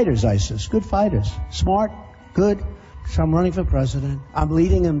 Good fighters, ISIS, good fighters. Smart, good. So I'm running for president. I'm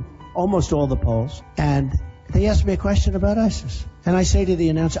leading in almost all the polls. And they asked me a question about ISIS. And I say to the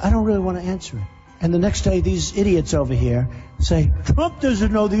announcer, I don't really want to answer it. And the next day, these idiots over here say, Trump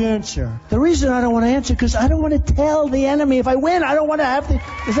doesn't know the answer. The reason I don't want to answer, because I don't want to tell the enemy if I win. I don't want to have to.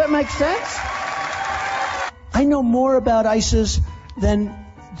 Does that make sense? I know more about ISIS than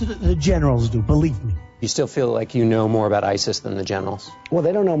the generals do, believe me. You still feel like you know more about ISIS than the generals? Well,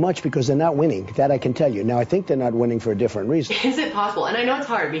 they don't know much because they're not winning. That I can tell you. Now, I think they're not winning for a different reason. Is it possible, and I know it's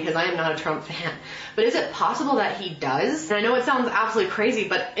hard because I am not a Trump fan, but is it possible that he does? And I know it sounds absolutely crazy,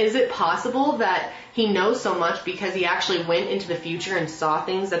 but is it possible that he knows so much because he actually went into the future and saw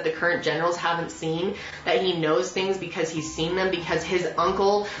things that the current generals haven't seen, that he knows things because he's seen them, because his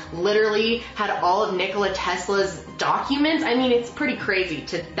uncle literally had all of Nikola Tesla's documents? I mean, it's pretty crazy.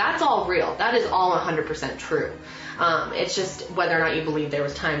 That's all real. That is all 100% true. It's just whether or not you believe there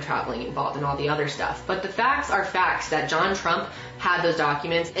was time traveling involved and all the other stuff. But the facts are facts that John Trump had those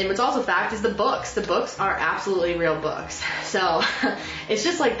documents. And what's also fact is the books. The books are absolutely real books. So it's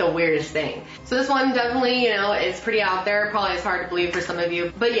just like the weirdest thing. So this one definitely, you know, is pretty out there. Probably is hard to believe for some of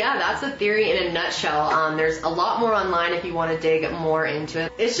you. But yeah, that's the theory in a nutshell. There's a lot more online if you want to dig more into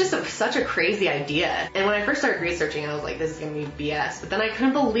it. It's just such a crazy idea. And when I first started researching, I was like, this is going to be BS. But then I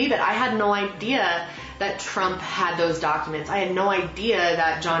couldn't believe it. I had no idea that Trump had those documents. I had no idea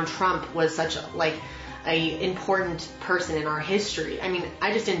that John Trump was such a important person in our history. I mean,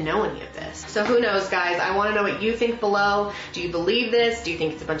 I just didn't know any of this. So who knows, guys? I want to know what you think below. Do you believe this? Do you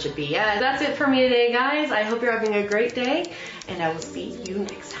think it's a bunch of BS? That's it for me today, guys. I hope you're having a great day, and I will see you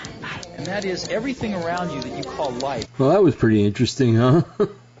next time. Bye. And that is everything around you that you call life. Well, that was pretty interesting, huh?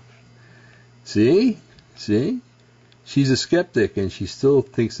 See? She's a skeptic, and she still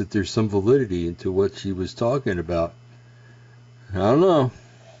thinks that there's some validity into what she was talking about. I don't know.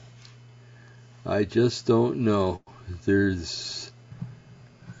 I just don't know. I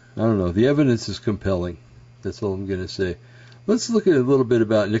don't know. The evidence is compelling. That's all I'm going to say. Let's look at a little bit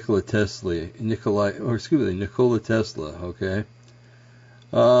about Nikola Tesla, okay?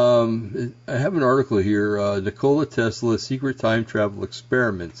 I have an article here, Nikola Tesla Secret Time Travel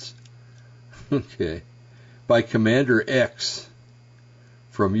Experiments, okay, by Commander X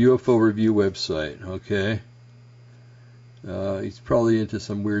from UFO Review website, okay? He's probably into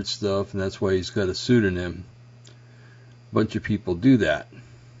some weird stuff, and that's why he's got a pseudonym. A bunch of people do that,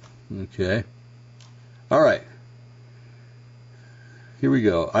 okay? All right. Here we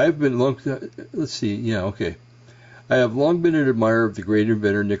go. I have long been an admirer of the great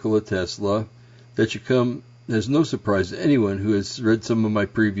inventor Nikola Tesla. That should come as no surprise to anyone who has read some of my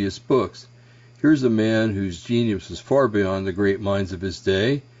previous books. Here's a man whose genius was far beyond the great minds of his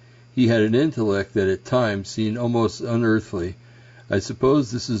day. He had an intellect that at times seemed almost unearthly. I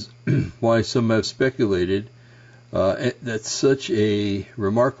suppose this is why some have speculated that such a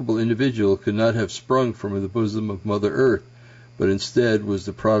remarkable individual could not have sprung from the bosom of Mother Earth, but instead was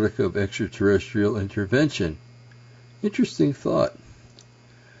the product of extraterrestrial intervention. Interesting thought.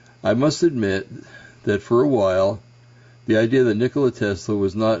 I must admit that for a while, the idea that Nikola Tesla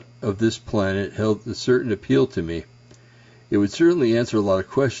was not of this planet held a certain appeal to me. It would certainly answer a lot of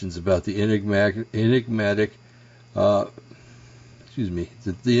questions about the enigmatic the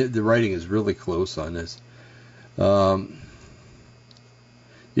writing is really close on this. The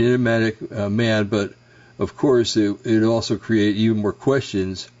enigmatic man, but of course, it would also create even more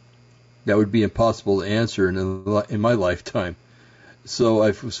questions that would be impossible to answer in my lifetime. So I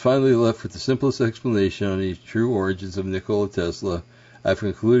was finally left with the simplest explanation on the true origins of Nikola Tesla. I've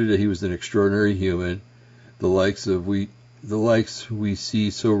concluded that he was an extraordinary human, the likes we see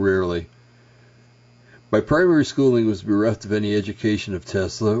so rarely. My primary schooling was bereft of any education of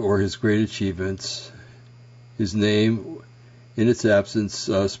Tesla or his great achievements. His name, in its absence,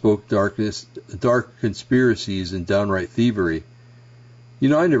 spoke dark conspiracies and downright thievery. You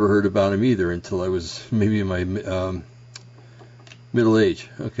know, I never heard about him either until I was maybe in my middle age.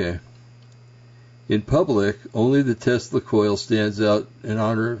 Okay. In public, only the Tesla coil stands out in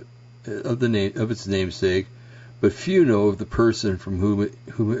honor of its namesake, but few know of the person from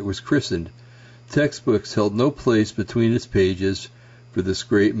whom it was christened. Textbooks held no place between its pages for this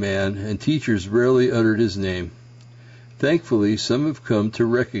great man, and teachers rarely uttered his name. Thankfully, some have come to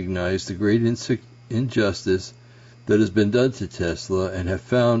recognize the great injustice that has been done to Tesla and have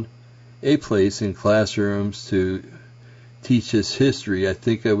found a place in classrooms to teach his history. I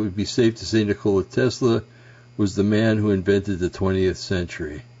think it would be safe to say Nikola Tesla was the man who invented the 20th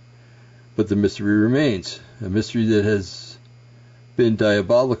century. But the mystery remains, a mystery that has been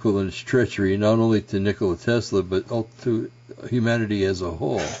diabolical in its treachery, not only to Nikola Tesla, but to humanity as a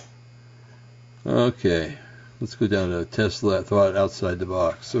whole. Okay, let's go down to Tesla thought outside the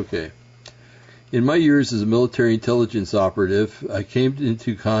box. Okay. In my years as a military intelligence operative, I came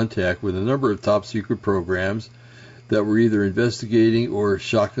into contact with a number of top-secret programs that were either investigating or,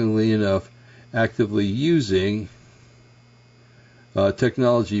 shockingly enough, actively using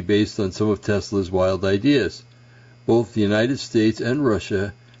technology based on some of Tesla's wild ideas. Both the United States and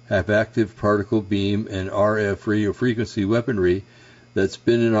Russia have active particle beam and RF radio frequency weaponry that's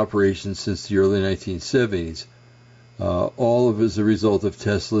been in operation since the early 1970s. All of it as a result of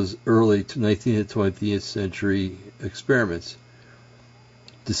Tesla's early 19th and 20th century experiments.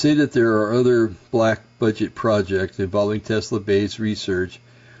 To say that there are other black budget projects involving Tesla-based research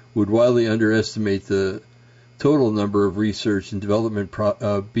would wildly underestimate the total number of research and development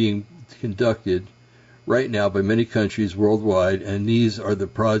being conducted right now by many countries worldwide, and these are the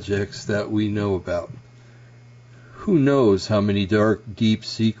projects that we know about. Who knows how many dark, deep,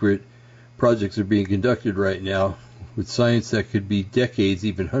 secret projects are being conducted right now with science that could be decades,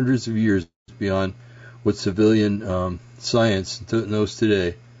 even hundreds of years beyond what civilian science knows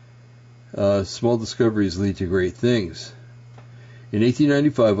today. Small discoveries lead to great things. In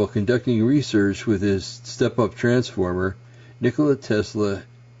 1895, while conducting research with his step-up transformer, Nikola Tesla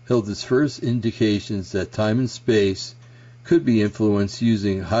held his first indications that time and space could be influenced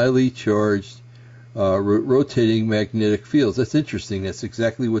using highly charged rotating magnetic fields. That's interesting. That's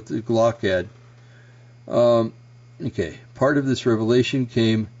exactly what the Glock had. Okay, part of this revelation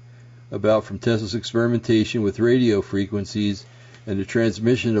came about from Tesla's experimentation with radio frequencies and the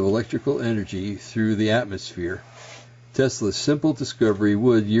transmission of electrical energy through the atmosphere. Tesla's simple discovery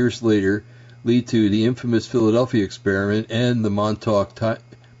would, years later, lead to the infamous Philadelphia experiment and the Montauk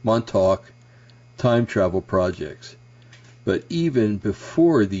time travel projects. But even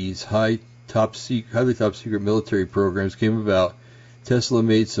before these highly top secret military programs came about, Tesla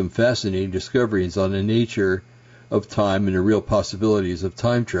made some fascinating discoveries on the nature of time and the real possibilities of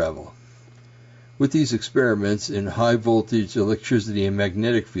time travel. With these experiments in high-voltage electricity and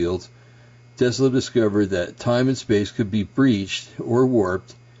magnetic fields, Tesla discovered that time and space could be breached or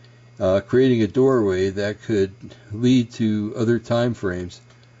warped, creating a doorway that could lead to other time frames.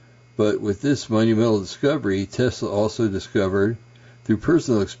 But with this monumental discovery, Tesla also discovered, through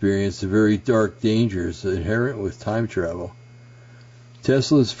personal experience, the very dark dangers inherent with time travel.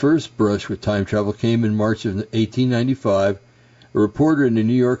 Tesla's first brush with time travel came in March of 1895. A reporter in the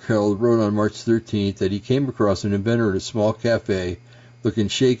New York Herald wrote on March 13th that he came across an inventor at a small cafe looking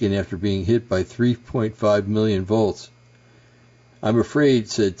shaken after being hit by 3.5 million volts. "I'm afraid,"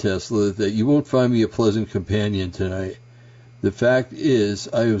 said Tesla, "that you won't find me a pleasant companion tonight. The fact is,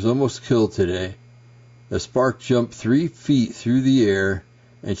 I was almost killed today. A spark jumped 3 feet through the air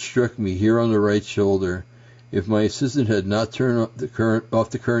and struck me here on the right shoulder. If my assistant had not turned off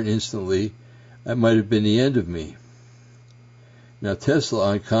the current instantly, that might have been the end of me." Now, Tesla,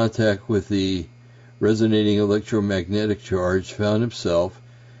 on contact with the resonating electromagnetic charge, found himself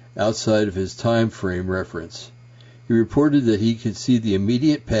outside of his time frame reference. He reported that he could see the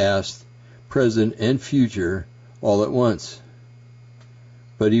immediate past, present, and future all at once.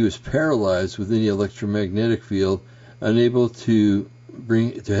 But he was paralyzed within the electromagnetic field, unable to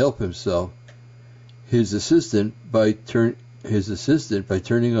help himself. His assistant, by turning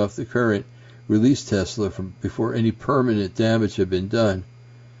off the current, released Tesla from before any permanent damage had been done.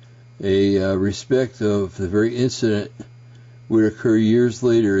 A respect of the very incident would occur years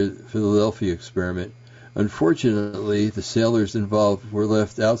later at the Philadelphia experiment. Unfortunately, the sailors involved were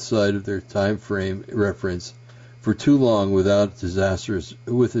left outside of their time frame reference for too long with disastrous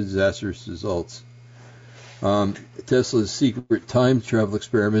results. Tesla's secret time travel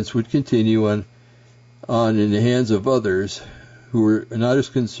experiments would continue on in the hands of others who were not as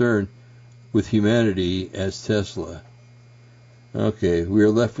concerned with humanity as Tesla. Okay, we are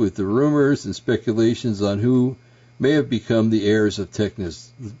left with the rumors and speculations on who may have become the heirs of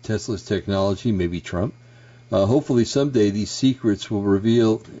Tesla's technology, maybe Trump. Hopefully someday these secrets will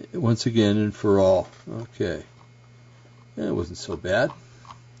reveal once again and for all. Okay. That wasn't so bad.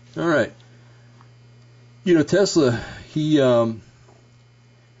 All right. You know, Tesla, he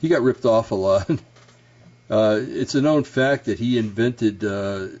got ripped off a lot. It's a known fact that he invented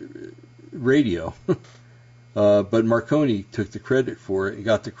radio. But Marconi took the credit for it and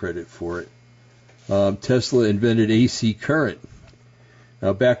got the credit for it. Tesla invented AC current.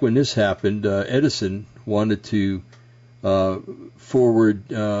 Now, back when this happened, Edison wanted to forward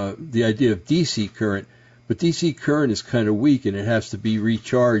the idea of DC current, but DC current is kind of weak and it has to be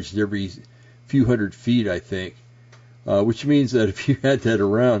recharged every few hundred feet, I think, which means that if you had that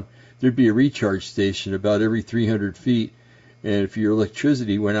around, there'd be a recharge station about every 300 feet. And if your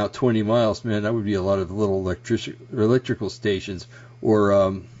electricity went out 20 miles, man, that would be a lot of little electrical stations or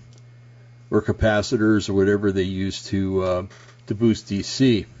capacitors or whatever they use to boost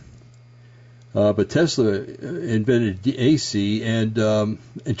DC. But Tesla invented AC and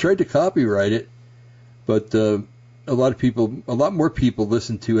tried to copyright it, but a lot more people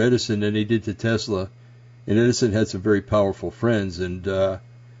listened to Edison than they did to Tesla. And Edison had some very powerful friends.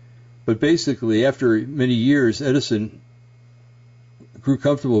 But basically, after many years, Edison grew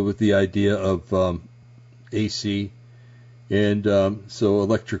comfortable with the idea of AC, and so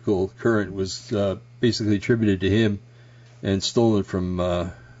electrical current was basically attributed to him and stolen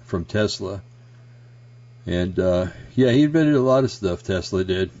from Tesla. And he invented a lot of stuff. Tesla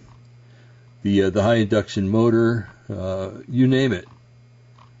did the high induction motor, you name it.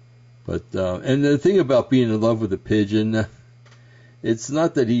 But and the thing about being in love with a pigeon. It's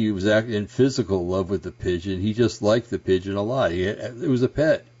not that he was in physical love with the pigeon. He just liked the pigeon a lot. It was a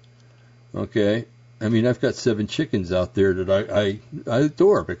pet. Okay? I mean, I've got 7 chickens out there that I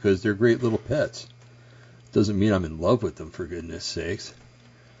adore because they're great little pets. Doesn't mean I'm in love with them, for goodness sakes.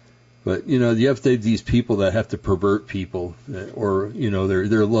 But, you know, you have these people that have to pervert people or, you know,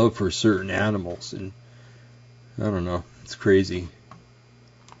 their love for certain animals. And I don't know. It's crazy.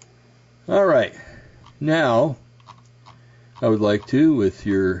 All right. Now, I would like to, with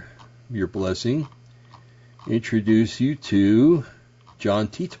your blessing, introduce you to John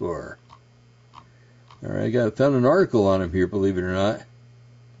Titor. All right, I found an article on him here, believe it or not.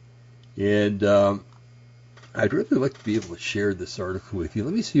 And I'd really like to be able to share this article with you.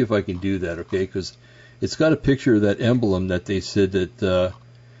 Let me see if I can do that, okay? Because it's got a picture of that emblem that they said that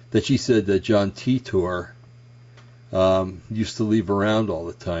she said that John Titor used to leave around all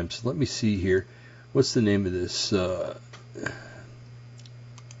the time. So let me see here. What's the name of this?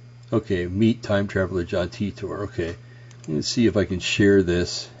 Okay, meet time traveler John Titor. Okay, let's see if I can share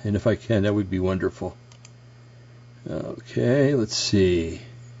this, and if I can, that would be wonderful. Okay, let's see.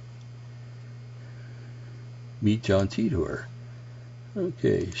 Meet John Titor.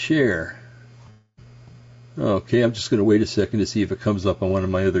 Okay, share. Okay, I'm just going to wait a second to see if it comes up on one of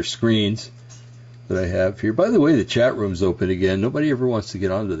my other screens that I have here. By the way, the chat room's open again. Nobody ever wants to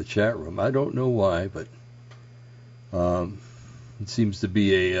get onto the chat room. I don't know why, but it seems to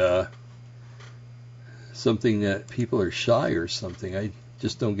be a something that people are shy or something. I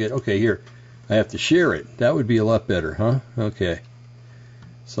just don't get. Okay, here. I have to share it. That would be a lot better, huh? Okay.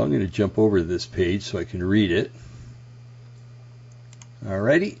 So I'm going to jump over to this page so I can read it.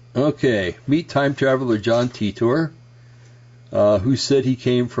 Alrighty. Okay. Meet time traveler John Titor, who said he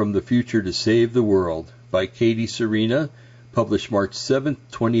came from the future to save the world, by Katie Serena, published March 7th,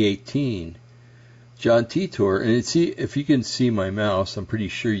 2018. John Titor, and see if you can see my mouse. I'm pretty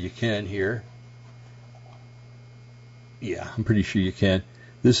sure you can here. Yeah, I'm pretty sure you can.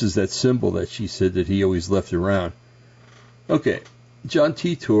 This is that symbol that she said that he always left around. Okay. John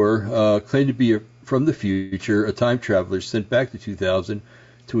Titor claimed to be from the future, a time traveler sent back to 2000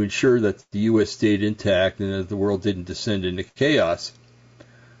 to ensure that the U.S. stayed intact and that the world didn't descend into chaos.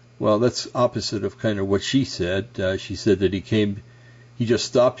 Well, that's opposite of kind of what she said. She said that he just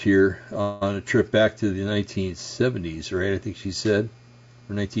stopped here on a trip back to the 1970s, right? I think she said,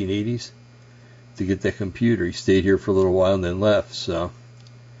 or 1980s, to get that computer. He stayed here for a little while and then left, so...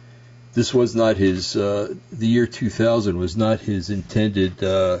 This was not his, the year 2000 was not his intended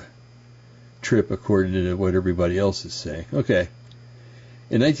trip, according to what everybody else is saying. Okay.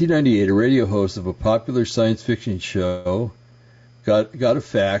 In 1998, a radio host of a popular science fiction show got a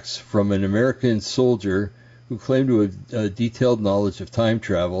fax from an American soldier who claimed to have detailed knowledge of time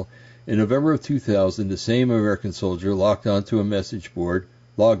travel. In November of 2000, the same American soldier logged on.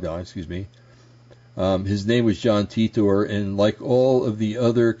 His name was John Titor, and like all of the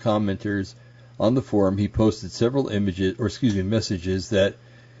other commenters on the forum, he posted several messages that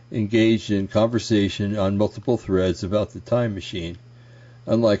engaged in conversation on multiple threads about the time machine.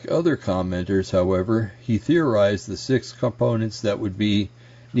 Unlike other commenters, however, he theorized the 6 components that would be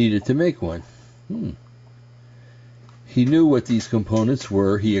needed to make one. He knew what these components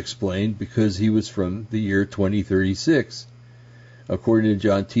were, he explained, because he was from the year 2036. According to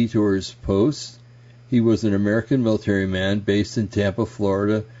John Titor's post, he was an American military man based in Tampa,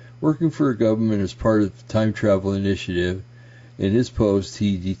 Florida, working for a government as part of the Time Travel Initiative. In his post,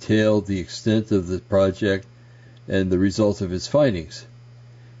 he detailed the extent of the project and the results of his findings.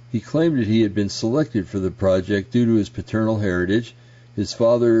 He claimed that he had been selected for the project due to his paternal heritage. His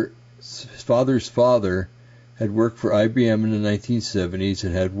father's father had worked for IBM in the 1970s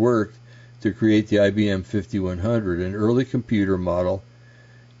and had worked to create the IBM 5100, an early computer model.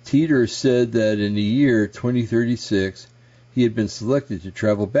 Titor said that in the year 2036, he had been selected to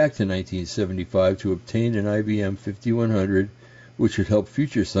travel back to 1975 to obtain an IBM 5100, which would help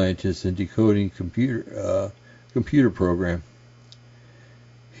future scientists in decoding computer program.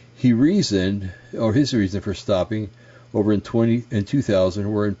 His reason for stopping over in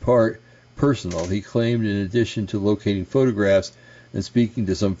 2000 were in part personal. He claimed in addition to locating photographs and speaking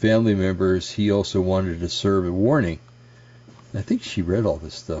to some family members, he also wanted to serve a warning. I think she read all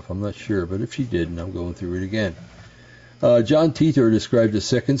this stuff. I'm not sure, but if she didn't, I'm going through it again. John Titor described a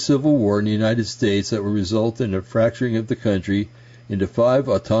second civil war in the United States that would result in a fracturing of the country into 5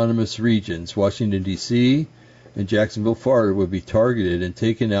 autonomous regions. Washington, D.C. and Jacksonville, Florida would be targeted and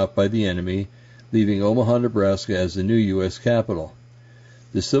taken out by the enemy, leaving Omaha, Nebraska as the new U.S. capital.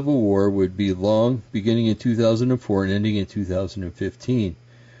 The Civil War would be long, beginning in 2004 and ending in 2015,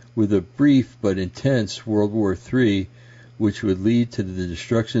 with a brief but intense World War III, which would lead to the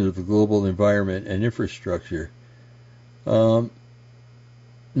destruction of the global environment and infrastructure. Remember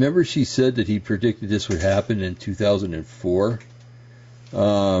she said that he predicted this would happen in 2004?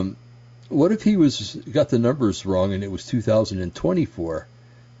 What if he got the numbers wrong and it was 2024?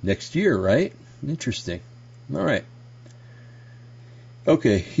 Next year, right? Interesting. All right.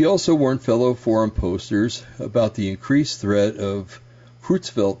 Okay, he also warned fellow forum posters about the increased threat of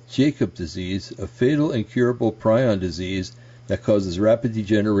Creutzfeldt-Jakob disease, a fatal incurable prion disease that causes rapid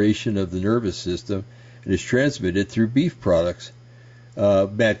degeneration of the nervous system and is transmitted through beef products.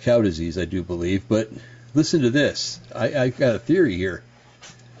 Mad cow disease, I do believe. But listen to this. I got a theory here.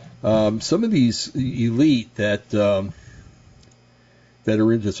 Some of these elite that are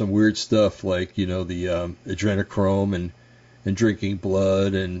into some weird stuff, like the adrenochrome and drinking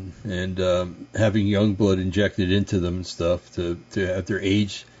blood and having young blood injected into them and stuff to have their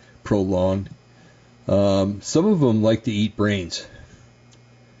age prolonged. Some of them like to eat brains.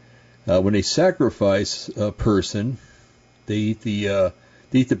 When they sacrifice a person, they eat the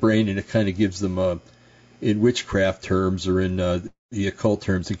brain, and it kind of gives them, in witchcraft terms or in the occult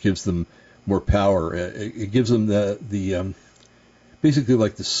terms, it gives them more power. It gives them the basically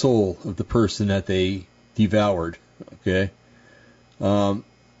like the soul of the person that they devoured. Okay, and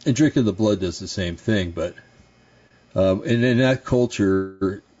drinking the blood does the same thing. But and in that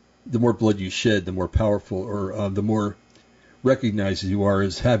culture, the more blood you shed, the more powerful, or the more recognized you are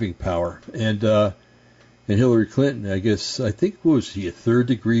as having power. And Hillary Clinton, I think, what was she, a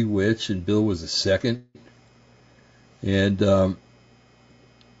third-degree witch, and Bill was a second. And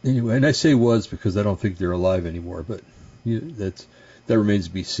anyway, and I say was because I don't think they're alive anymore, but that remains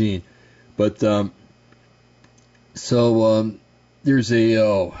to be seen. But there's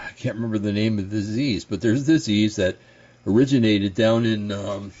I can't remember the name of the disease, but there's a disease that originated down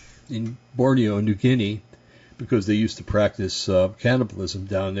in Borneo, New Guinea, because they used to practice cannibalism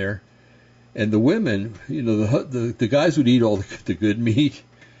down there. And the women, the guys would eat all the good meat,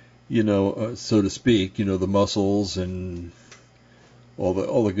 so to speak, the muscles and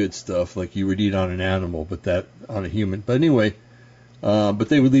all the good stuff like you would eat on an animal, but that on a human. But anyway, but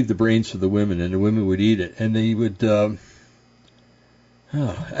they would leave the brains for the women, and the women would eat it, and they would.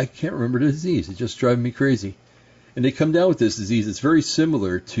 I can't remember the disease. It just drives me crazy. And they come down with this disease. It's very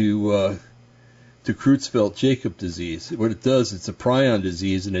similar to Creutzfeldt-Jakob disease. What it does, it's a prion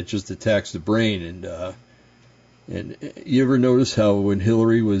disease, and it just attacks the brain. And you ever notice how when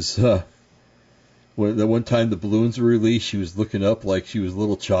Hillary was, when the one time the balloons were released, she was looking up like she was a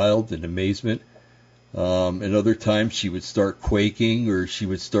little child in amazement. And other times she would start quaking, or she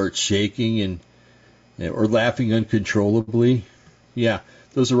would start shaking or laughing uncontrollably. Yeah,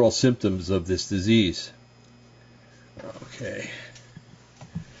 those are all symptoms of this disease. Okay.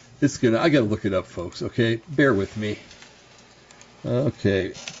 I gotta look it up, folks, okay? Bear with me.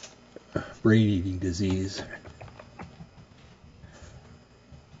 Okay. Brain eating disease.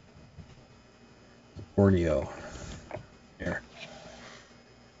 Borneo. There.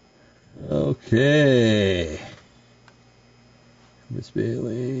 Okay. Miss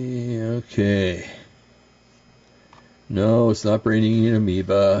Bailey, okay. No, it's not brain eating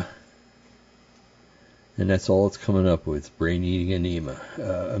amoeba. And that's all it's coming up with, brain eating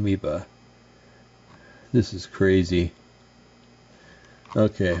amoeba. This is crazy.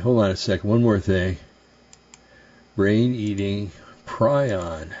 Okay, hold on a second. One more thing. Brain eating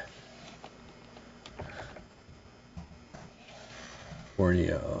prion.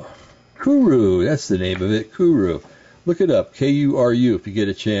 Borneo. Kuru, that's the name of it. Kuru. Look it up. Kuru if you get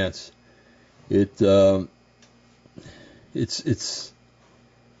a chance. It's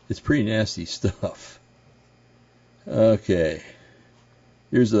pretty nasty stuff. Okay.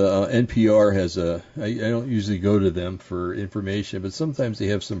 Here's NPR has I don't usually go to them for information, but sometimes they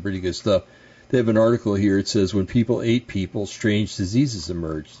have some pretty good stuff. They have an article here. It says, when people ate people, strange diseases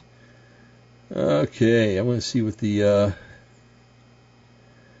emerged. Okay, I want to see what the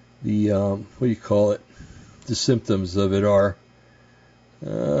what do you call it? The symptoms of it are.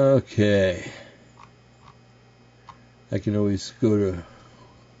 Okay. I can always go to...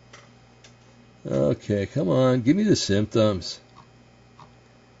 Okay, come on, give me the symptoms.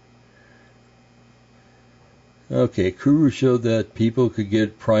 Okay, Kuru showed that people could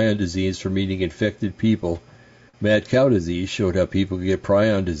get prion disease from eating infected people. Mad cow disease showed how people could get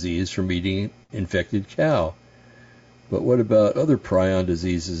prion disease from eating infected cow. But what about other prion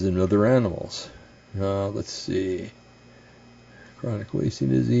diseases in other animals? Let's see. Chronic wasting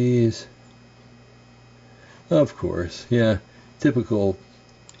disease. Of course, yeah, typical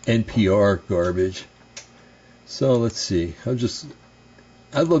NPR garbage. So let's see.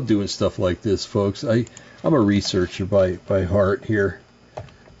 I love doing stuff like this, folks. I'm a researcher by heart here.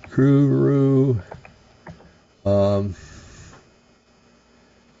 Kuru.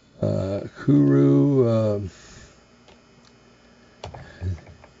 Kuru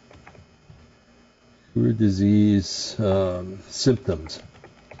disease symptoms.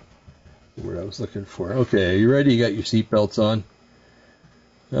 The word I was looking for. Okay, are you ready? You got your seatbelts on?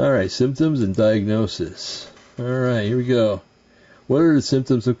 All right, symptoms and diagnosis. All right, here we go. What are the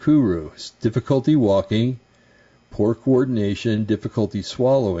symptoms of Kuru? Difficulty walking, poor coordination, difficulty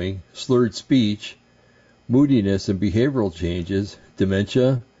swallowing, slurred speech, moodiness and behavioral changes,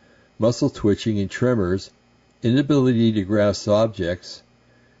 dementia, muscle twitching and tremors, inability to grasp objects,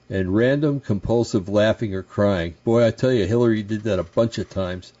 and random compulsive laughing or crying. Boy, I tell you, Hillary did that a bunch of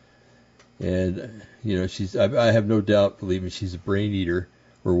times. And, I have no doubt, believe me, she's a brain eater.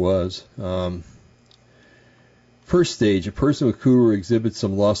 Or was. First stage, a person with Kuru exhibits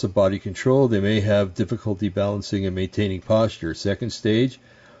some loss of body control. They may have difficulty balancing and maintaining posture. Second stage,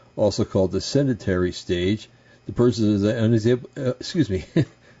 also called the sedentary stage, the person is unable,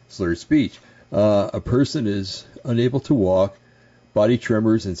 slurred speech. A person is unable to walk, Body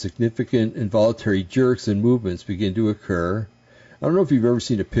tremors and significant involuntary jerks and movements begin to occur. I don't know if you've ever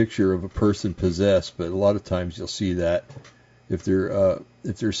seen a picture of a person possessed, but a lot of times you'll see that if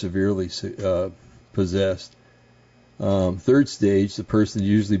they're severely possessed. Third stage, the person is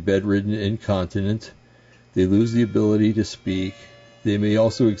usually bedridden and incontinent. They lose the ability to speak. They may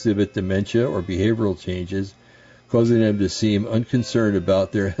also exhibit dementia or behavioral changes, causing them to seem unconcerned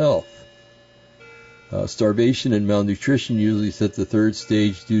about their health. Starvation and malnutrition usually set the third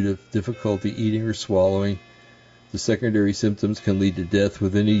stage due to difficulty eating or swallowing. The secondary symptoms can lead to death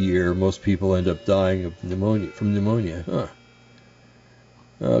within a year. Most people end up dying of pneumonia. Huh.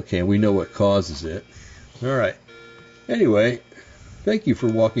 Okay, we know what causes it. All right. Anyway, thank you for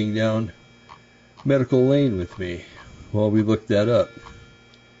walking down Medical Lane with me while we looked that up.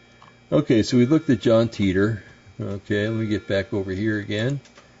 Okay, so we looked at John Teeter. Okay, let me get back over here again.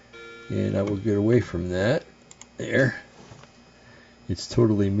 And I will get away from that. There. It's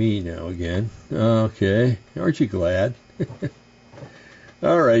totally me now again. Okay, aren't you glad?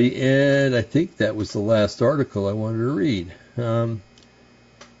 Alrighty, and I think that was the last article I wanted to read.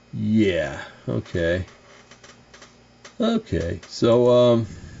 Yeah, okay. Okay, so,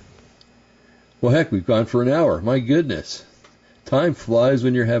 well, heck, we've gone for an hour. My goodness. Time flies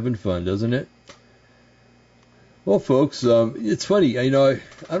when you're having fun, doesn't it? Well, folks, it's funny. I don't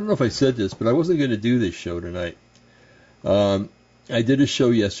know if I said this, but I wasn't going to do this show tonight. I did a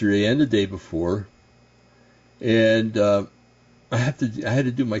show yesterday and the day before, and I had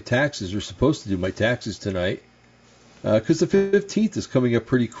to do my taxes, or supposed to do my taxes tonight, because the 15th is coming up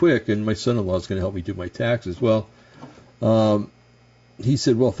pretty quick, and my son-in-law is going to help me do my taxes. Well, he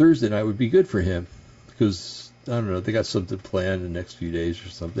said, well, Thursday night would be good for him, because, I don't know, they got something planned in the next few days or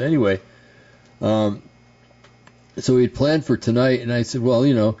something. Anyway, so we had planned for tonight, and I said, well,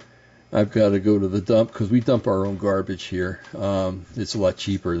 I've got to go to the dump, because we dump our own garbage here. It's a lot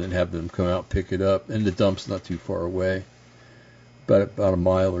cheaper than having them come out and pick it up, and the dump's not too far away, about a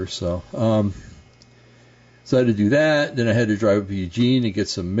mile or so. So I had to do that. Then I had to drive up to Eugene and get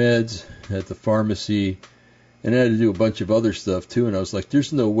some meds at the pharmacy, and I had to do a bunch of other stuff too. And I was like,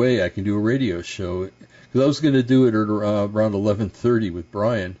 there's no way I can do a radio show, because I was going to do it at around 11:30 with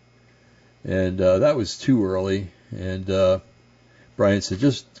Brian, and that was too early. And Brian said,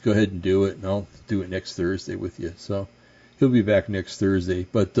 just go ahead and do it, and I'll do it next Thursday with you. So he'll be back next Thursday.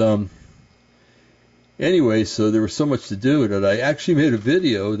 But anyway, so there was so much to do that I actually made a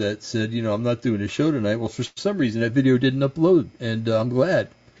video that said, I'm not doing a show tonight. Well, for some reason, that video didn't upload, and I'm glad,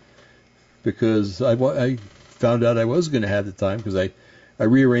 because I found out I was going to have the time, because I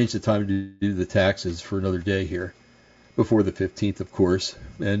rearranged the time to do the taxes for another day here, before the 15th, of course.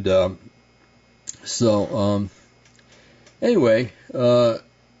 And anyway,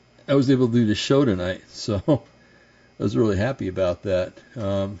 I was able to do the show tonight, so I was really happy about that.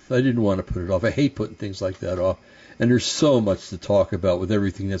 I didn't want to put it off. I hate putting things like that off, and there's so much to talk about with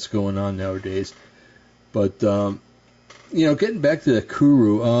everything that's going on nowadays. But, getting back to the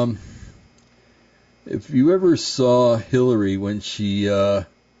Kuru, if you ever saw Hillary when she had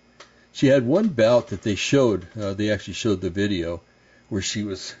one bout that they showed, they actually showed the video, where she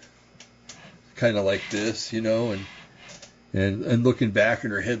was kind of like this, and looking back,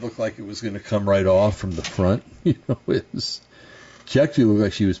 and her head looked like it was going to come right off from the front. She actually looked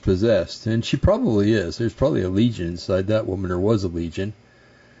like she was possessed, and she probably is. There's probably a legion inside that woman, or was a legion,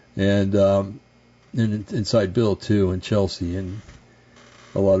 and inside Bill too, and Chelsea, and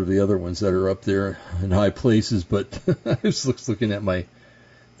a lot of the other ones that are up there in high places. But I was looking at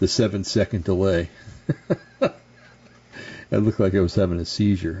the 7-second delay. It looked like I was having a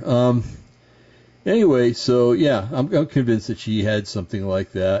seizure. Anyway, so yeah, I'm convinced that she had something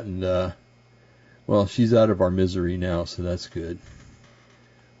like that, and well, she's out of our misery now, so that's good.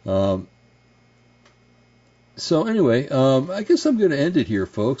 So anyway, I guess I'm going to end it here,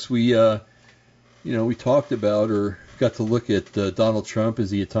 folks. We talked about, or got to look at Donald Trump.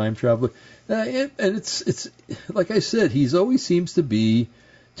 Is he a time traveler? And it's like I said, he always seems to be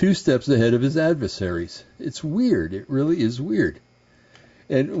 2 steps ahead of his adversaries. It's weird. It really is weird.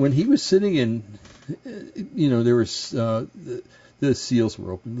 And when he was sitting in, there was the seals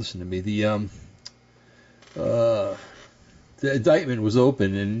were open. Listen to me. The indictment was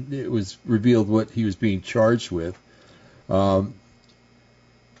open, and it was revealed what he was being charged with.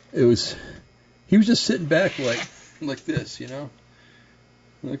 He was just sitting back like this,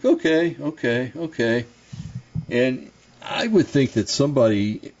 like okay. And I would think that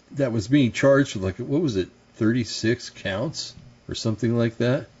somebody that was being charged with, what was it, 36 counts or something like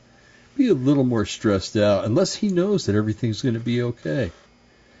that, be a little more stressed out, unless he knows that everything's going to be okay.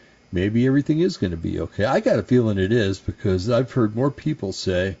 maybe everything is going to be okay. I got a feeling it is, because I've heard more people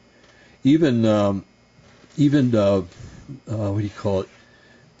say, even what do you call it?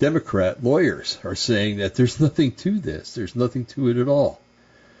 Democrat lawyers are saying that there's nothing to this. There's nothing to it at all.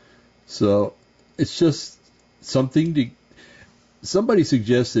 So it's just something to. Somebody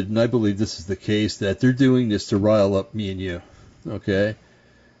suggested, and I believe this is the case, that they're doing this to rile up me and you, okay?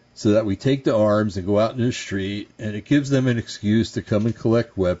 So that we take the arms and go out in the street, and it gives them an excuse to come and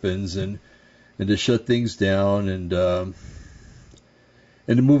collect weapons and to shut things down and to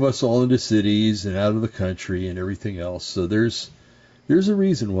move us all into cities and out of the country and everything else. So there's a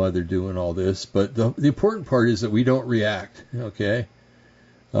reason why they're doing all this, but the important part is that we don't react, okay?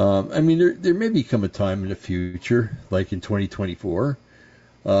 I mean, there may become a time in the future, like in 2024,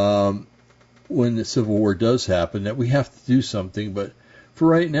 when the Civil War does happen, that we have to do something. But for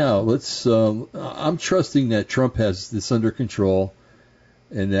right now, I'm trusting that Trump has this under control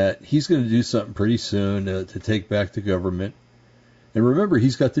and that he's going to do something pretty soon to take back the government. And remember,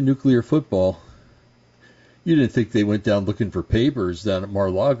 he's got the nuclear football. You didn't think they went down looking for papers down at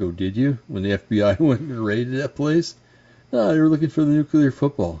Mar-a-Lago, did you, when the FBI went and raided that place? No, they were looking for the nuclear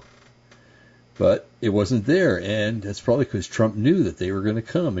football. But it wasn't there, and that's probably because Trump knew that they were going to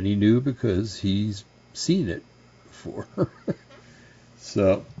come, and he knew because he's seen it before.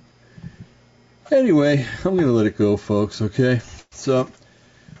 So, anyway, I'm going to let it go, folks, okay? So,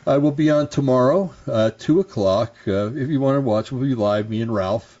 I will be on tomorrow, 2 o'clock. If you want to watch, we'll be live, me and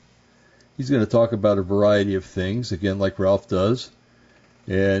Ralph. He's going to talk about a variety of things, again, like Ralph does.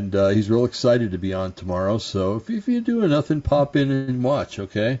 And he's real excited to be on tomorrow. So if you're doing nothing, pop in and watch,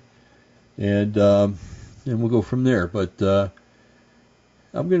 okay? And we'll go from there. But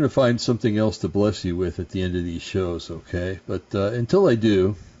I'm going to find something else to bless you with at the end of these shows, okay? But until I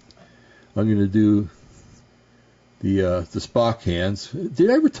do, I'm going to do the Spock hands. Did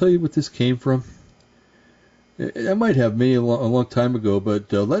I ever tell you what this came from? I might have a long time ago,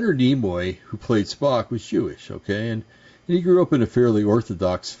 but Leonard Nimoy, who played Spock, was Jewish, okay? And he grew up in a fairly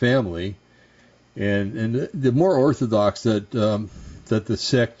Orthodox family, and the more Orthodox that the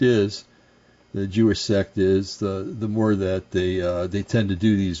sect is, the Jewish sect is, the more that they tend to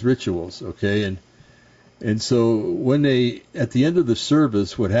do these rituals, okay? And so when at the end of the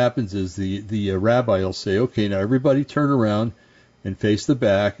service, what happens is the rabbi will say, okay, now everybody turn around and face the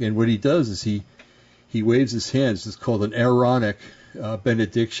back, and what he does is he waves his hands. It's called an Aaronic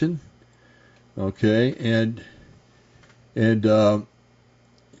benediction, okay? And the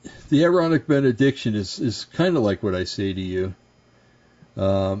Aaronic benediction is kind of like what I say to you.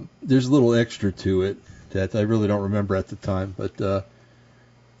 There's a little extra to it that I really don't remember at the time, but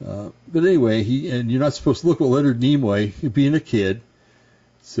anyway, and you're not supposed to look. Well, Leonard Nimoy, being a kid,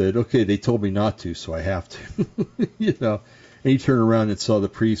 said, "Okay, they told me not to, so I have to," you know. And he turned around and saw the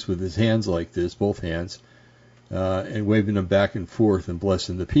priest with his hands like this, both hands, and waving them back and forth and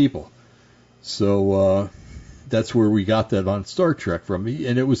blessing the people. So. That's where we got that on Star Trek from.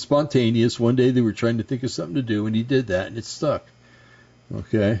 And it was spontaneous. One day they were trying to think of something to do, and he did that, and it stuck.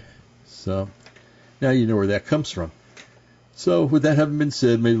 Okay? So, now you know where that comes from. So, with that having been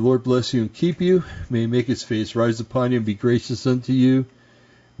said, may the Lord bless you and keep you. May he make his face rise upon you and be gracious unto you.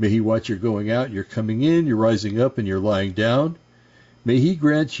 May he watch your going out, your coming in, your rising up, and your lying down. May he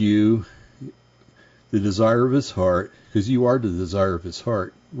grant you the desire of his heart, because you are the desire of his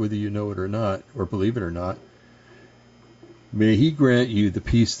heart, whether you know it or not, or believe it or not. May he grant you the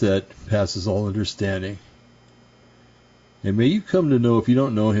peace that passes all understanding. And may you come to know, if you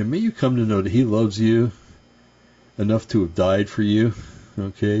don't know him, may you come to know that he loves you enough to have died for you,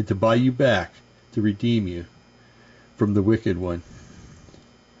 okay, to buy you back, to redeem you from the wicked one.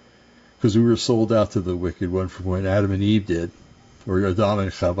 Because we were sold out to the wicked one from when Adam and Eve did, or Adam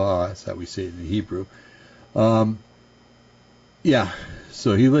and Chava, that's how we say it in Hebrew. Yeah,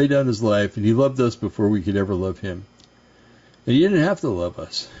 so he laid down his life, and he loved us before we could ever love him. And he didn't have to love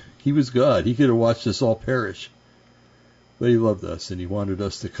us. He was God. He could have watched us all perish. But he loved us, and he wanted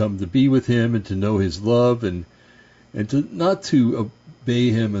us to come to be with him and to know his love and to not to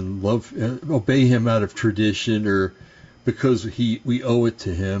obey him and obey him out of tradition or because we owe it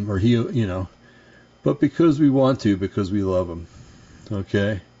to him or but because we want to, because we love him.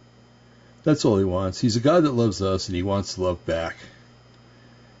 Okay? That's all he wants. He's a God that loves us, and he wants love back.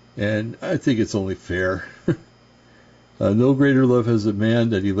 And I think it's only fair. No greater love has a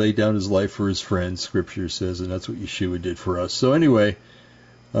man that he laid down his life for his friends, Scripture says, and that's what Yeshua did for us. So anyway,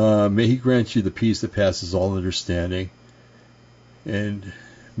 may he grant you the peace that passes all understanding, and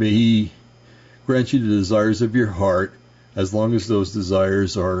may he grant you the desires of your heart, as long as those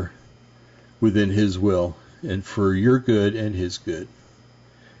desires are within his will, and for your good and his good.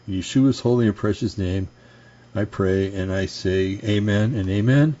 In Yeshua's holy and precious name, I pray and I say amen and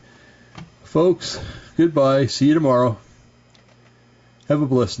amen. Folks, goodbye. See you tomorrow. Have a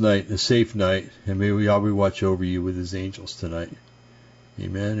blessed night, a safe night, and may Yahweh watch over you with his angels tonight.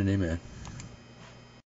 Amen and amen.